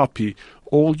yourself a copy,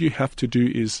 all you have to do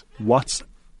is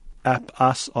WhatsApp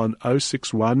us on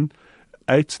 061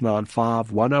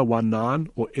 895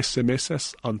 1019 or SMS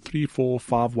us on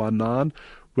 34519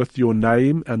 with your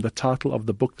name and the title of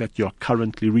the book that you're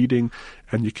currently reading,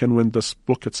 and you can win this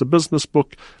book. It's a business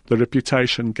book, The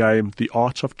Reputation Game, The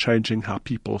Art of Changing How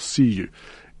People See You.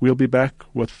 We'll be back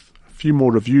with a few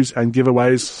more reviews and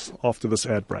giveaways after this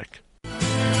ad break.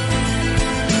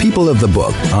 People of the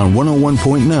Book on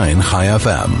 101.9 High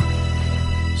FM.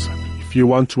 If you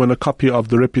want to win a copy of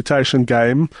The Reputation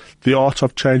Game, The Art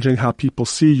of Changing How People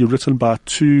See You, written by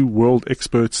 2 world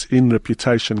experts in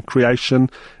reputation creation,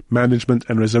 management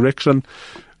and resurrection,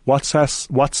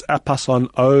 WhatsApp us on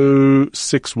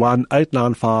 061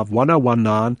 895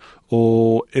 1019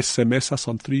 or SMS us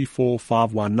on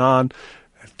 34519.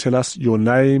 Tell us your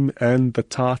name and the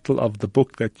title of the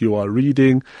book that you are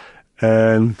reading,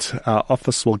 and our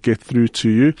office will get through to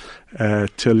you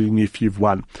telling you if you've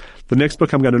won. The next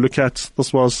book I'm going to look at,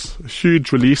 this was a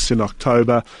huge release in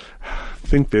October. I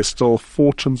think there's still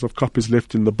fortunes of copies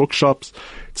left in the bookshops.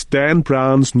 It's Dan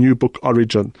Brown's new book,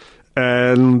 Origin.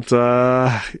 And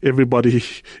everyone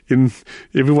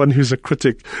who's a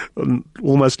critic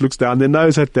almost looks down their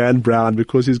nose at Dan Brown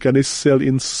because he's going to sell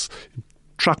in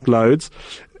truckloads.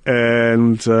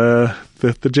 And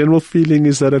the general feeling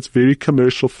is that it's very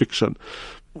commercial fiction.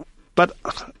 But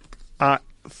I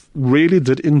really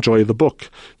did enjoy the book.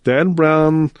 Dan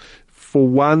Brown for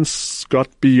once got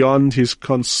beyond his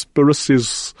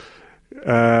conspiracies,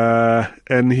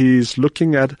 and he's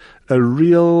looking at a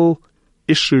real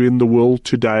issue in the world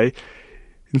today.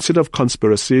 Instead of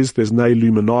conspiracies, there's no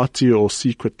Illuminati or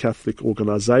secret Catholic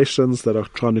organizations that are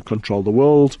trying to control the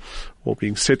world or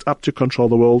being set up to control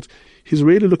the world. He's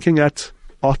really looking at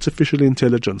artificial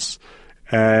intelligence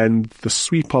and the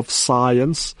sweep of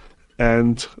science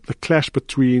and the clash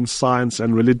between science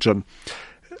and religion.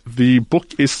 The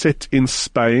book is set in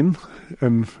Spain,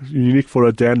 and unique for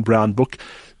a Dan Brown book.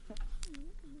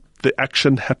 The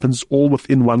action happens all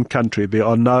within one country. There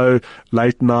are no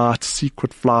late-night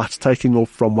secret flights taking off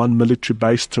from one military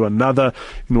base to another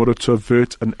in order to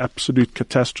avert an absolute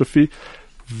catastrophe.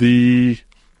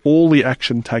 All the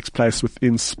action takes place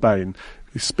within Spain,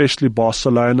 especially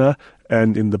Barcelona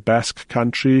and in the Basque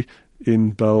country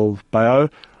in Bilbao.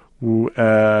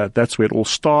 That's where it all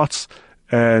starts,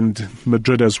 and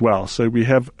Madrid as well. So we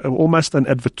have almost an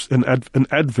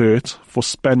advert for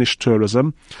Spanish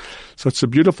tourism. So it's a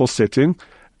beautiful setting,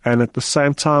 and at the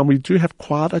same time we do have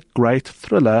quite a great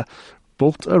thriller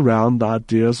built around the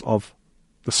ideas of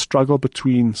the struggle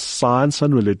between science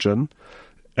and religion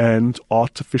and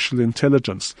artificial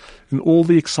intelligence. And all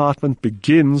the excitement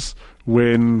begins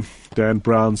when Dan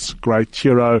Brown's great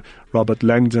hero, Robert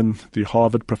Langdon, the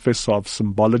Harvard professor of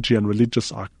symbology and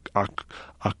religious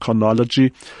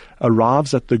iconology,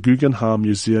 arrives at the Guggenheim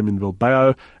Museum in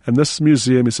Bilbao. And this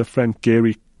museum is a Frank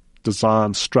Gehry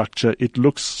design structure. It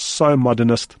looks so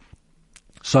modernist,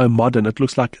 so modern. It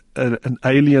looks like an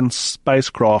alien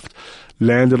spacecraft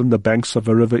landed on the banks of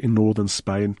a river in northern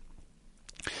Spain.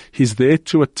 He's there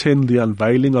to attend the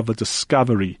unveiling of a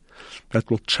discovery that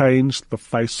will change the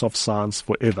face of science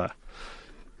forever.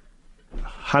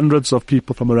 Hundreds of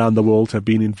people from around the world have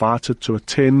been invited to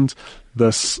attend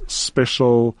this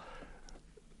special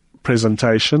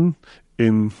presentation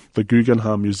in the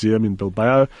Guggenheim Museum in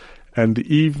Bilbao, and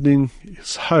the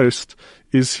evening's host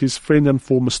is his friend and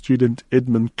former student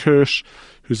Edmund Kirsch,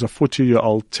 who's a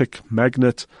 40-year-old tech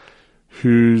magnate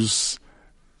who's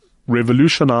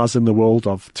revolutionizing the world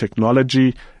of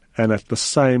technology, and at the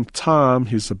same time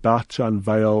he's about to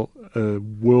unveil a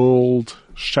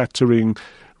world-shattering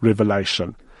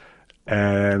revelation.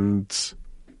 And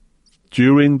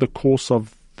during the course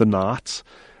of the night,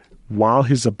 while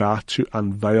he's about to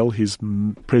unveil his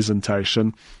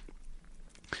presentation,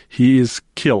 he is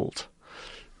killed,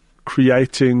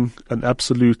 creating an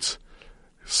absolute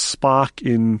spark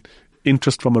in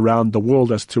interest from around the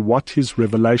world as to what his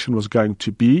revelation was going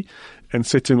to be, and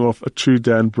setting off a true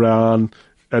Dan Brown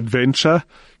adventure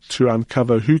to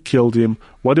uncover who killed him,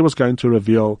 what he was going to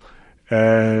reveal,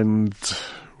 and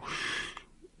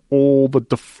all the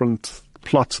different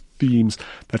plot themes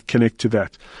that connect to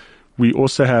that. We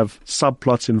also have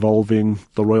subplots involving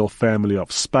the royal family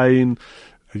of Spain,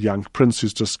 a young prince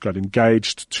who's just got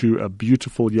engaged to a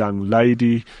beautiful young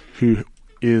lady who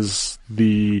is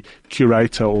the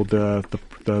curator, or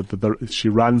she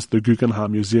runs the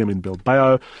Guggenheim Museum in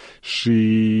Bilbao.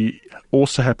 She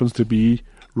also happens to be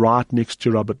right next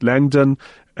to Robert Langdon,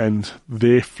 and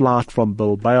their flight from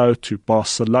Bilbao to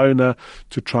Barcelona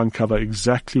to try and cover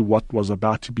exactly what was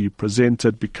about to be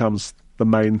presented becomes the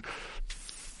main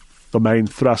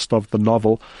thrust of the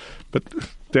novel. But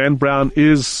Dan Brown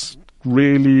is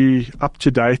really up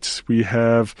to date. We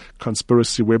have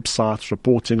conspiracy websites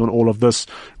reporting on all of this.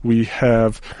 We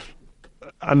have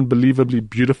unbelievably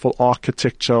beautiful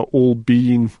architecture all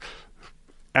being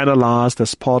analyzed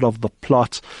as part of the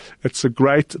plot. It's a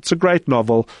great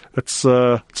novel. It's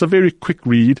a very quick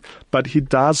read, but he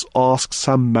does ask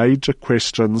some major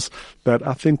questions that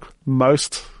I think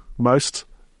most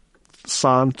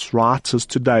science writers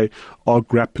today are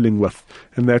grappling with,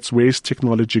 and that's where's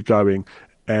technology going,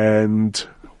 and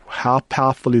how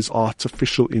powerful is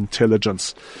artificial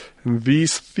intelligence. And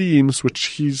these themes, which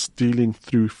he's dealing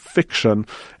through fiction,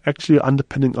 actually are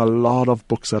underpinning a lot of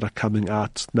books that are coming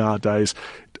out nowadays.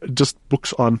 Just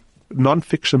books on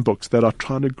non-fiction books that are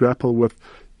trying to grapple with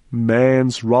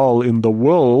man's role in the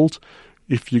world.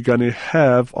 If you're going to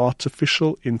have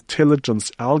artificial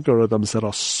intelligence algorithms that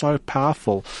are so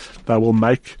powerful, they will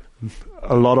make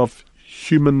a lot of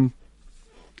human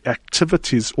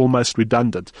activities almost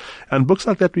redundant. And books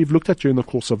like that we've looked at during the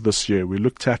course of this year. We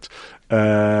looked at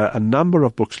a number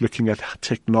of books looking at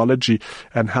technology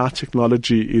and how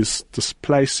technology is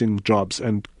displacing jobs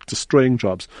and destroying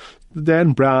jobs.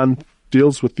 Dan Brown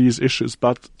deals with these issues,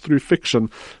 but through fiction.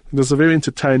 There's a very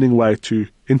entertaining way to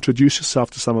introduce yourself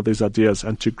to some of these ideas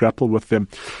and to grapple with them.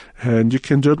 And you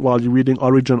can do it while you're reading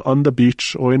Origin on the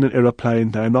beach or in an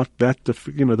aeroplane. They're not that,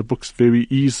 the book's very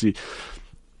easy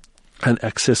and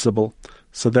accessible.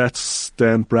 So that's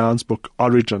Dan Brown's book,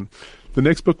 Origin. The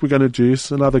next book we're going to do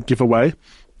is another giveaway.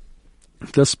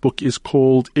 This book is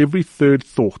called Every Third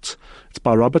Thought. It's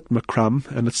by Robert McCrum,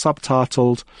 and it's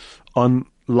subtitled On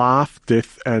Life,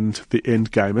 Death, and the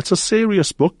End Game. It's a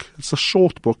serious book. It's a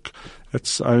short book.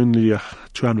 It's only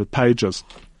 200 pages.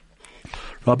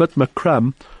 Robert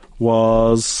McCrum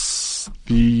was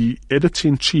the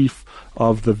editor-in-chief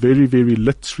of the very, very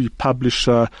literary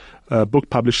publisher, book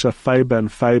publisher Faber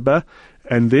and Faber,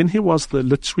 and then he was the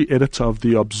literary editor of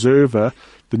The Observer,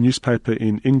 the newspaper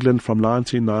in England, from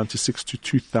 1996 to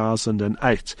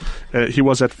 2008. He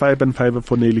was at Faber and Faber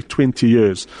for nearly 20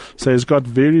 years. So he's got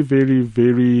very, very,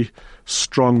 very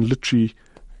strong literary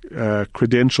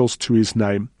credentials to his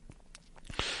name.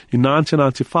 In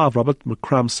 1995, Robert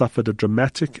McCrum suffered a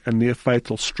dramatic and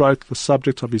near-fatal stroke, the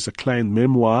subject of his acclaimed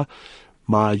memoir,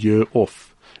 My Year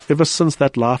Off. Ever since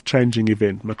that life-changing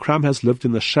event, McCrum has lived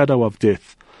in the shadow of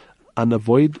death,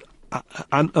 unavoidably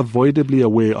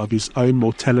aware of his own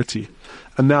mortality.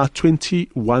 And now,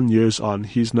 21 years on,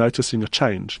 he's noticing a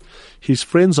change. His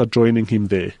friends are joining him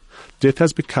there. Death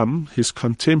has become his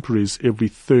contemporary's every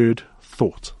third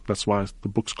thought. That's why the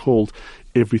book's called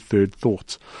Every Third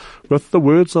Thought. With the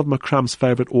words of McCrum's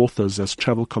favourite authors as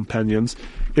travel companions,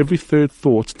 Every Third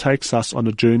Thought takes us on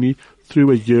a journey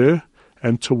through a year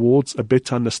and towards a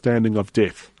better understanding of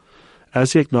death.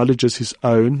 As he acknowledges his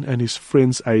own and his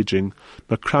friends' aging,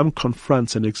 McCrum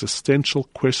confronts an existential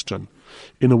question.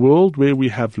 In a world where we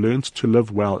have learnt to live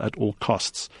well at all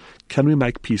costs, can we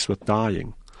make peace with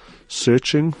dying?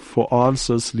 Searching for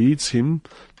answers leads him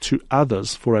to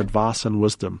others for advice and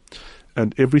wisdom.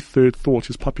 And Every Third Thought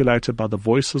is populated by the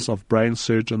voices of brain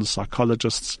surgeons,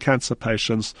 psychologists, cancer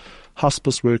patients,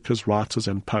 hospice workers, writers,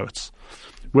 and poets.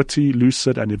 Witty,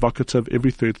 lucid, and evocative,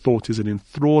 Every Third Thought is an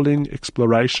enthralling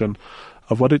exploration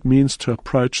of what it means to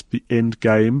approach the end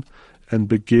game and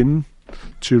begin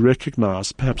to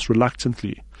recognize, perhaps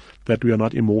reluctantly, that we are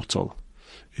not immortal.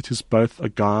 It is both a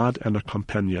guide and a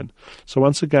companion. So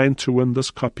once again, to win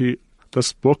this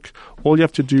book, all you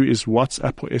have to do is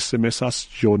WhatsApp or SMS us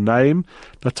your name,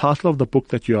 the title of the book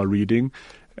that you are reading,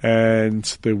 and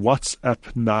the WhatsApp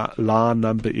line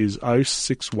number is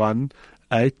 061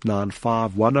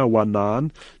 895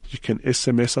 1019. You can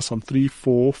SMS us on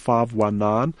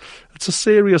 34519. It's a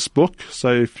serious book,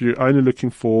 so if you're only looking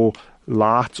for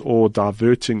light or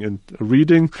diverting in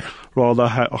reading, rather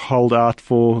hold out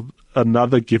for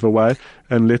another giveaway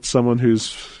and let someone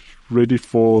who's ready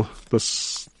for the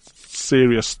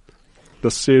serious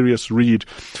read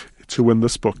to win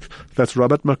this book. That's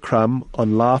Robert McCrum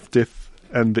on Life, Death,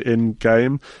 and the End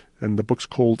Game, and the book's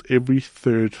called Every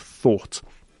Third Thought.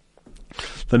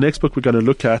 The next book we're going to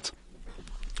look at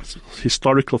is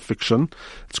historical fiction.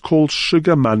 It's called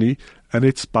Sugar Money, and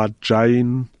it's by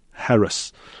Jane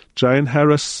Harris. Jane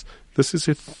Harris, this is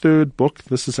her third book.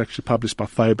 This is actually published by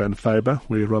Faber and Faber,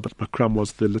 where Robert McCrum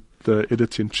was the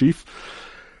editor-in-chief.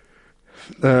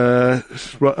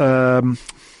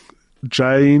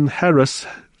 Jane Harris,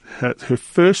 her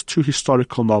first two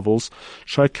historical novels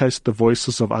showcased the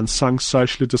voices of unsung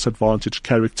socially disadvantaged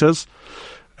characters,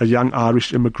 a young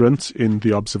Irish immigrant in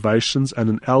The Observations, and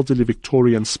an elderly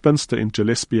Victorian spinster in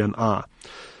Gillespie and I.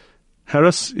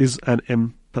 Harris is an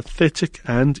empathetic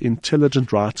and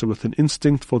intelligent writer with an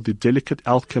instinct for the delicate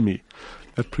alchemy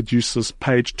that produces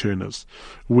page-turners.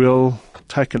 We'll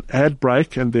take an ad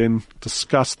break and then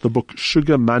discuss the book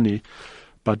Sugar Money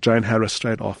by Jane Harris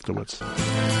straight afterwards.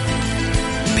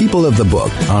 People of the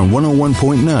Book on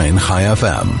 101.9 High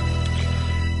FM.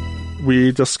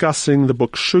 We're discussing the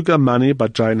book Sugar Money by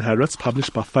Jane Harris,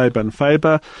 published by Faber and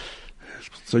Faber.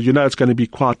 So you know it's going to be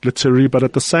quite literary, but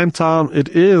at the same time it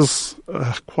is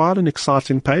quite an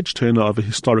exciting page-turner of a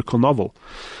historical novel.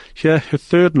 Here, her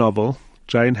third novel,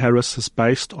 Jane Harris, is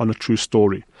based on a true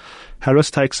story. Harris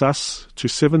takes us to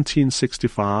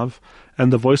 1765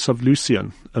 and the voice of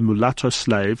Lucien, a mulatto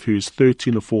slave who's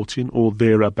 13 or 14 or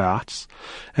thereabouts,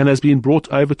 and has been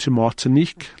brought over to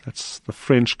Martinique, that's the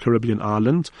French Caribbean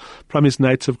island, from his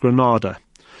native Grenada.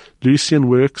 Lucien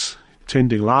works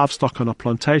tending livestock on a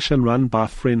plantation run by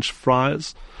French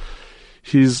friars.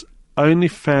 His only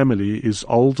family is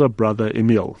older brother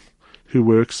Emile, who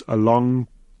works a long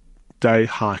day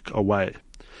hike away.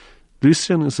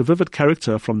 Lucien is a vivid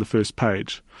character from the first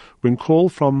page. When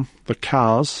called from the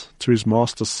cows to his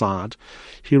master's side,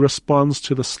 he responds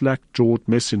to the slack-jawed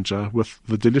messenger with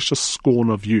the delicious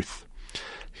scorn of youth.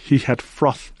 He had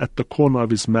froth at the corner of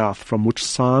his mouth, from which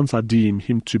signs I deem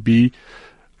him to be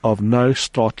of no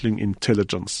startling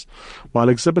intelligence. While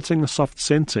exhibiting a soft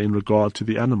centre in regard to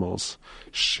the animals,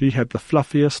 she had the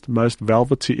fluffiest, most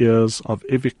velvety ears of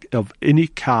any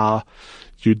cow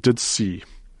you did see.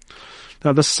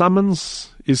 Now the summons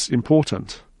is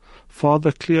important.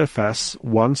 Father Cleophas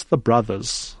wants the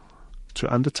brothers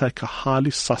to undertake a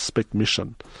highly suspect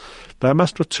mission. They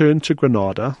must return to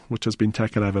Grenada, which has been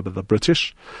taken over by the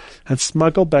British, and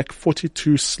smuggle back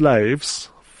 42 slaves,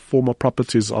 former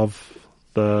properties of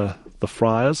the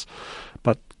friars,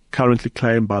 but currently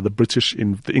claimed by the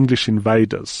the English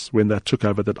invaders when they took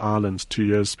over that island 2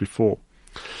 years before.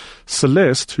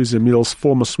 Celeste, who's Emile's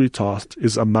former sweetheart,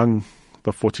 is among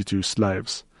the 42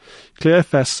 slaves.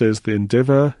 Cleophas says the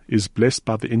endeavour is blessed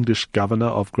by the English governor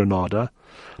of Grenada,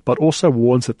 but also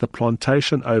warns that the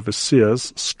plantation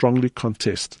overseers strongly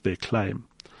contest their claim.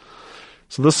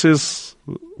 So this is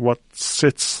what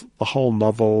sets the whole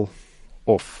novel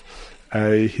off.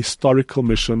 A historical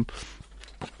mission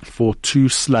for 2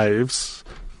 slaves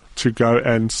to go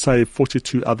and save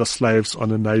 42 other slaves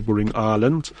on a neighbouring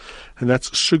island. And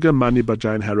that's Sugar Money by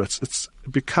Jane Harris. It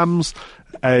becomes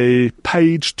a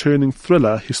page-turning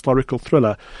thriller, historical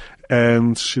thriller,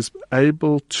 and she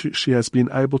has been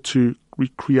able to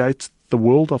recreate the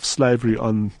world of slavery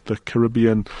on the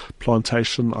Caribbean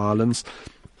plantation islands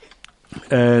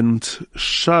and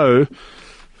show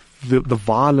the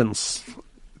violence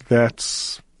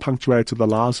that's punctuated the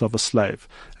lives of a slave,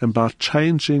 and by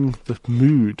changing the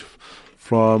mood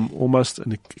from almost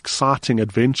an exciting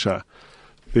adventure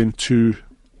then to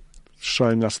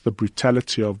showing us the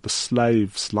brutality of the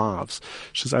slaves' lives,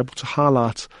 she's able to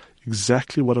highlight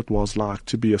exactly what it was like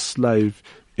to be a slave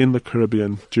in the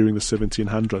Caribbean during the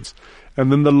 1700s.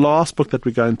 And then the last book that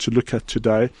we're going to look at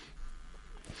today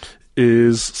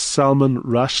is Salman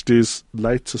Rushdie's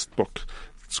latest book.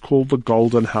 It's called The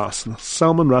Golden House. Now,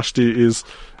 Salman Rushdie is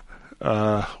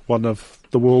one of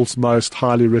the world's most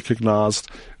highly recognized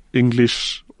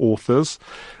English authors,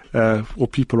 or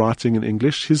people writing in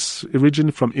English. He's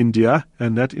originally from India,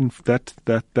 and that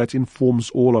informs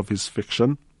all of his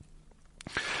fiction.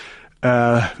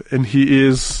 And he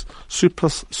is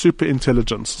super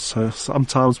intelligent. So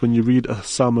sometimes when you read a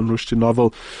Salman Rushdie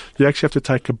novel, you actually have to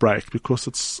take a break, because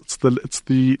it's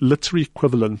the literary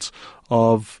equivalent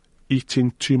of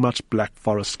eating too much Black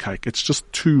Forest cake. It's just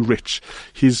too rich.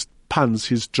 His puns,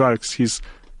 his jokes, his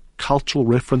cultural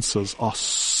references are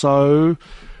so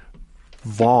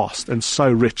vast and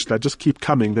so rich. They just keep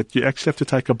coming that you actually have to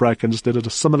take a break and just let it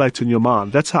assimilate in your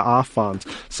mind. That's how I found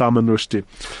Salman Rushdie.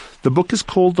 The book is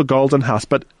called The Golden House,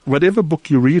 but whatever book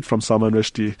you read from Salman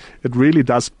Rushdie, it really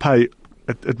does pay.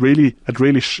 It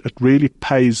really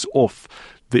pays off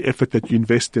the effort that you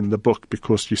invest in the book,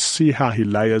 because you see how he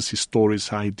layers his stories,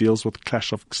 how he deals with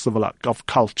clash of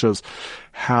cultures,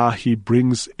 how he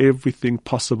brings everything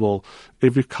possible,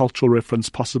 every cultural reference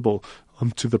possible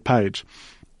onto the page.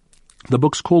 The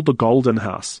book's called The Golden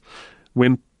House.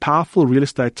 When powerful real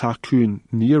estate tycoon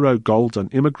Nero Golden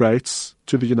immigrates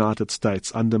to the United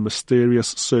States under mysterious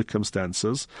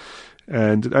circumstances,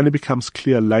 and it only becomes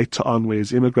clear later on where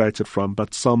he's immigrated from,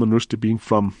 but Salman Rushdie being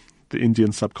from the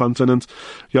Indian subcontinent,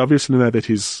 you obviously know that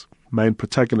his main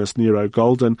protagonist, Nero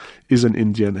Golden, is an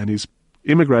Indian, and he's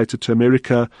immigrated to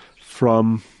America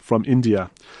from India.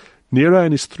 Nero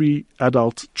and his 3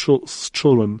 adult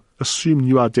children assume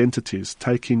new identities,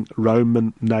 taking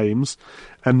Roman names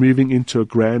and moving into a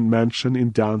grand mansion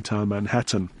in downtown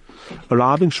Manhattan.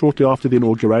 Arriving shortly after the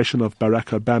inauguration of Barack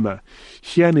Obama,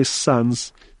 he and his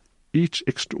sons, each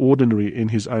extraordinary in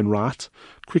his own right,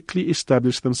 quickly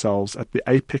established themselves at the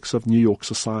apex of New York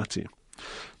society.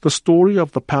 The story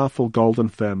of the powerful Golden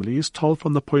family is told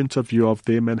from the point of view of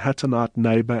their Manhattanite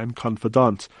neighbor and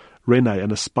confidant, Rene,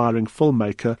 an aspiring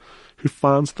filmmaker who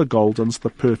finds the Goldens the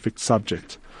perfect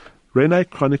subject. Rene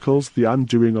chronicles the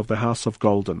undoing of the House of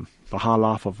Golden, the high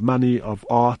life of money, of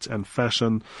art and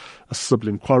fashion, a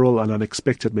sibling quarrel, an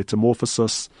unexpected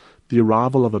metamorphosis, the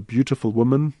arrival of a beautiful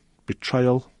woman,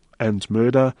 betrayal and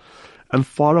murder, and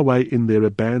far away in their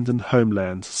abandoned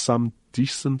homeland, some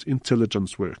decent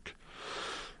intelligence work.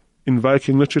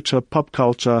 Invoking literature, pop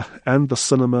culture, and the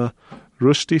cinema,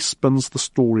 Rushdie spins the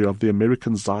story of the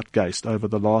American zeitgeist over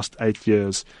the last 8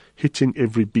 years, hitting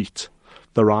every beat.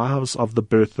 The rise of the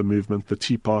birther movement, the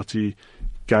Tea Party,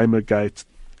 Gamergate,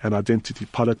 and identity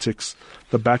politics,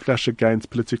 the backlash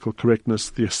against political correctness,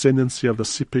 the ascendancy of the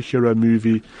superhero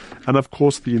movie, and of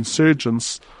course the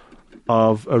insurgence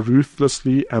of a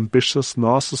ruthlessly ambitious,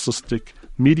 narcissistic,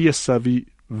 media-savvy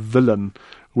villain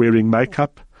wearing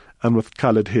makeup and with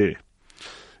coloured hair.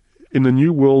 In a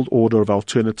new world order of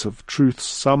alternative truths,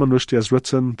 Salman Rushdie has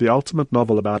written the ultimate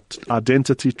novel about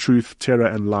identity, truth, terror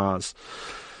and lies.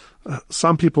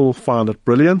 Some people find it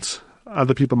brilliant.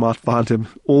 Other people might find him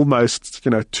almost,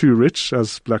 too rich,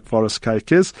 as Black Forest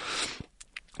Cake is.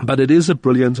 But it is a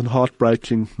brilliant and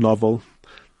heartbreaking novel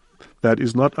that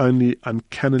is not only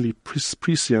uncannily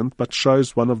prescient, but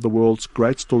shows one of the world's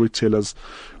great storytellers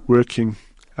working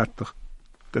at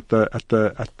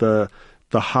the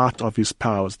heart of his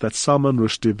powers. That's Salman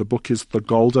Rushdie. The book is The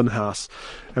Golden House.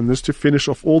 And just to finish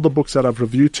off, all the books that I've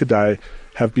reviewed today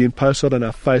have been posted on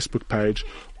our Facebook page.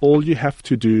 All you have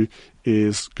to do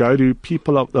is go to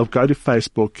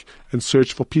Facebook and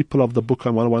search for People of the Book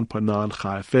on 101.9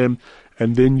 Chai FM,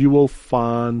 and then you will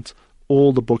find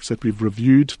all the books that we've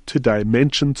reviewed today,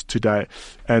 mentioned today,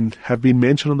 and have been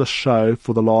mentioned on the show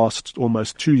for the last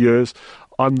almost 2 years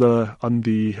on the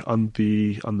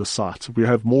site. We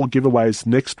have more giveaways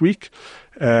next week,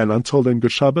 and until then,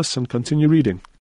 good Shabbos and continue reading.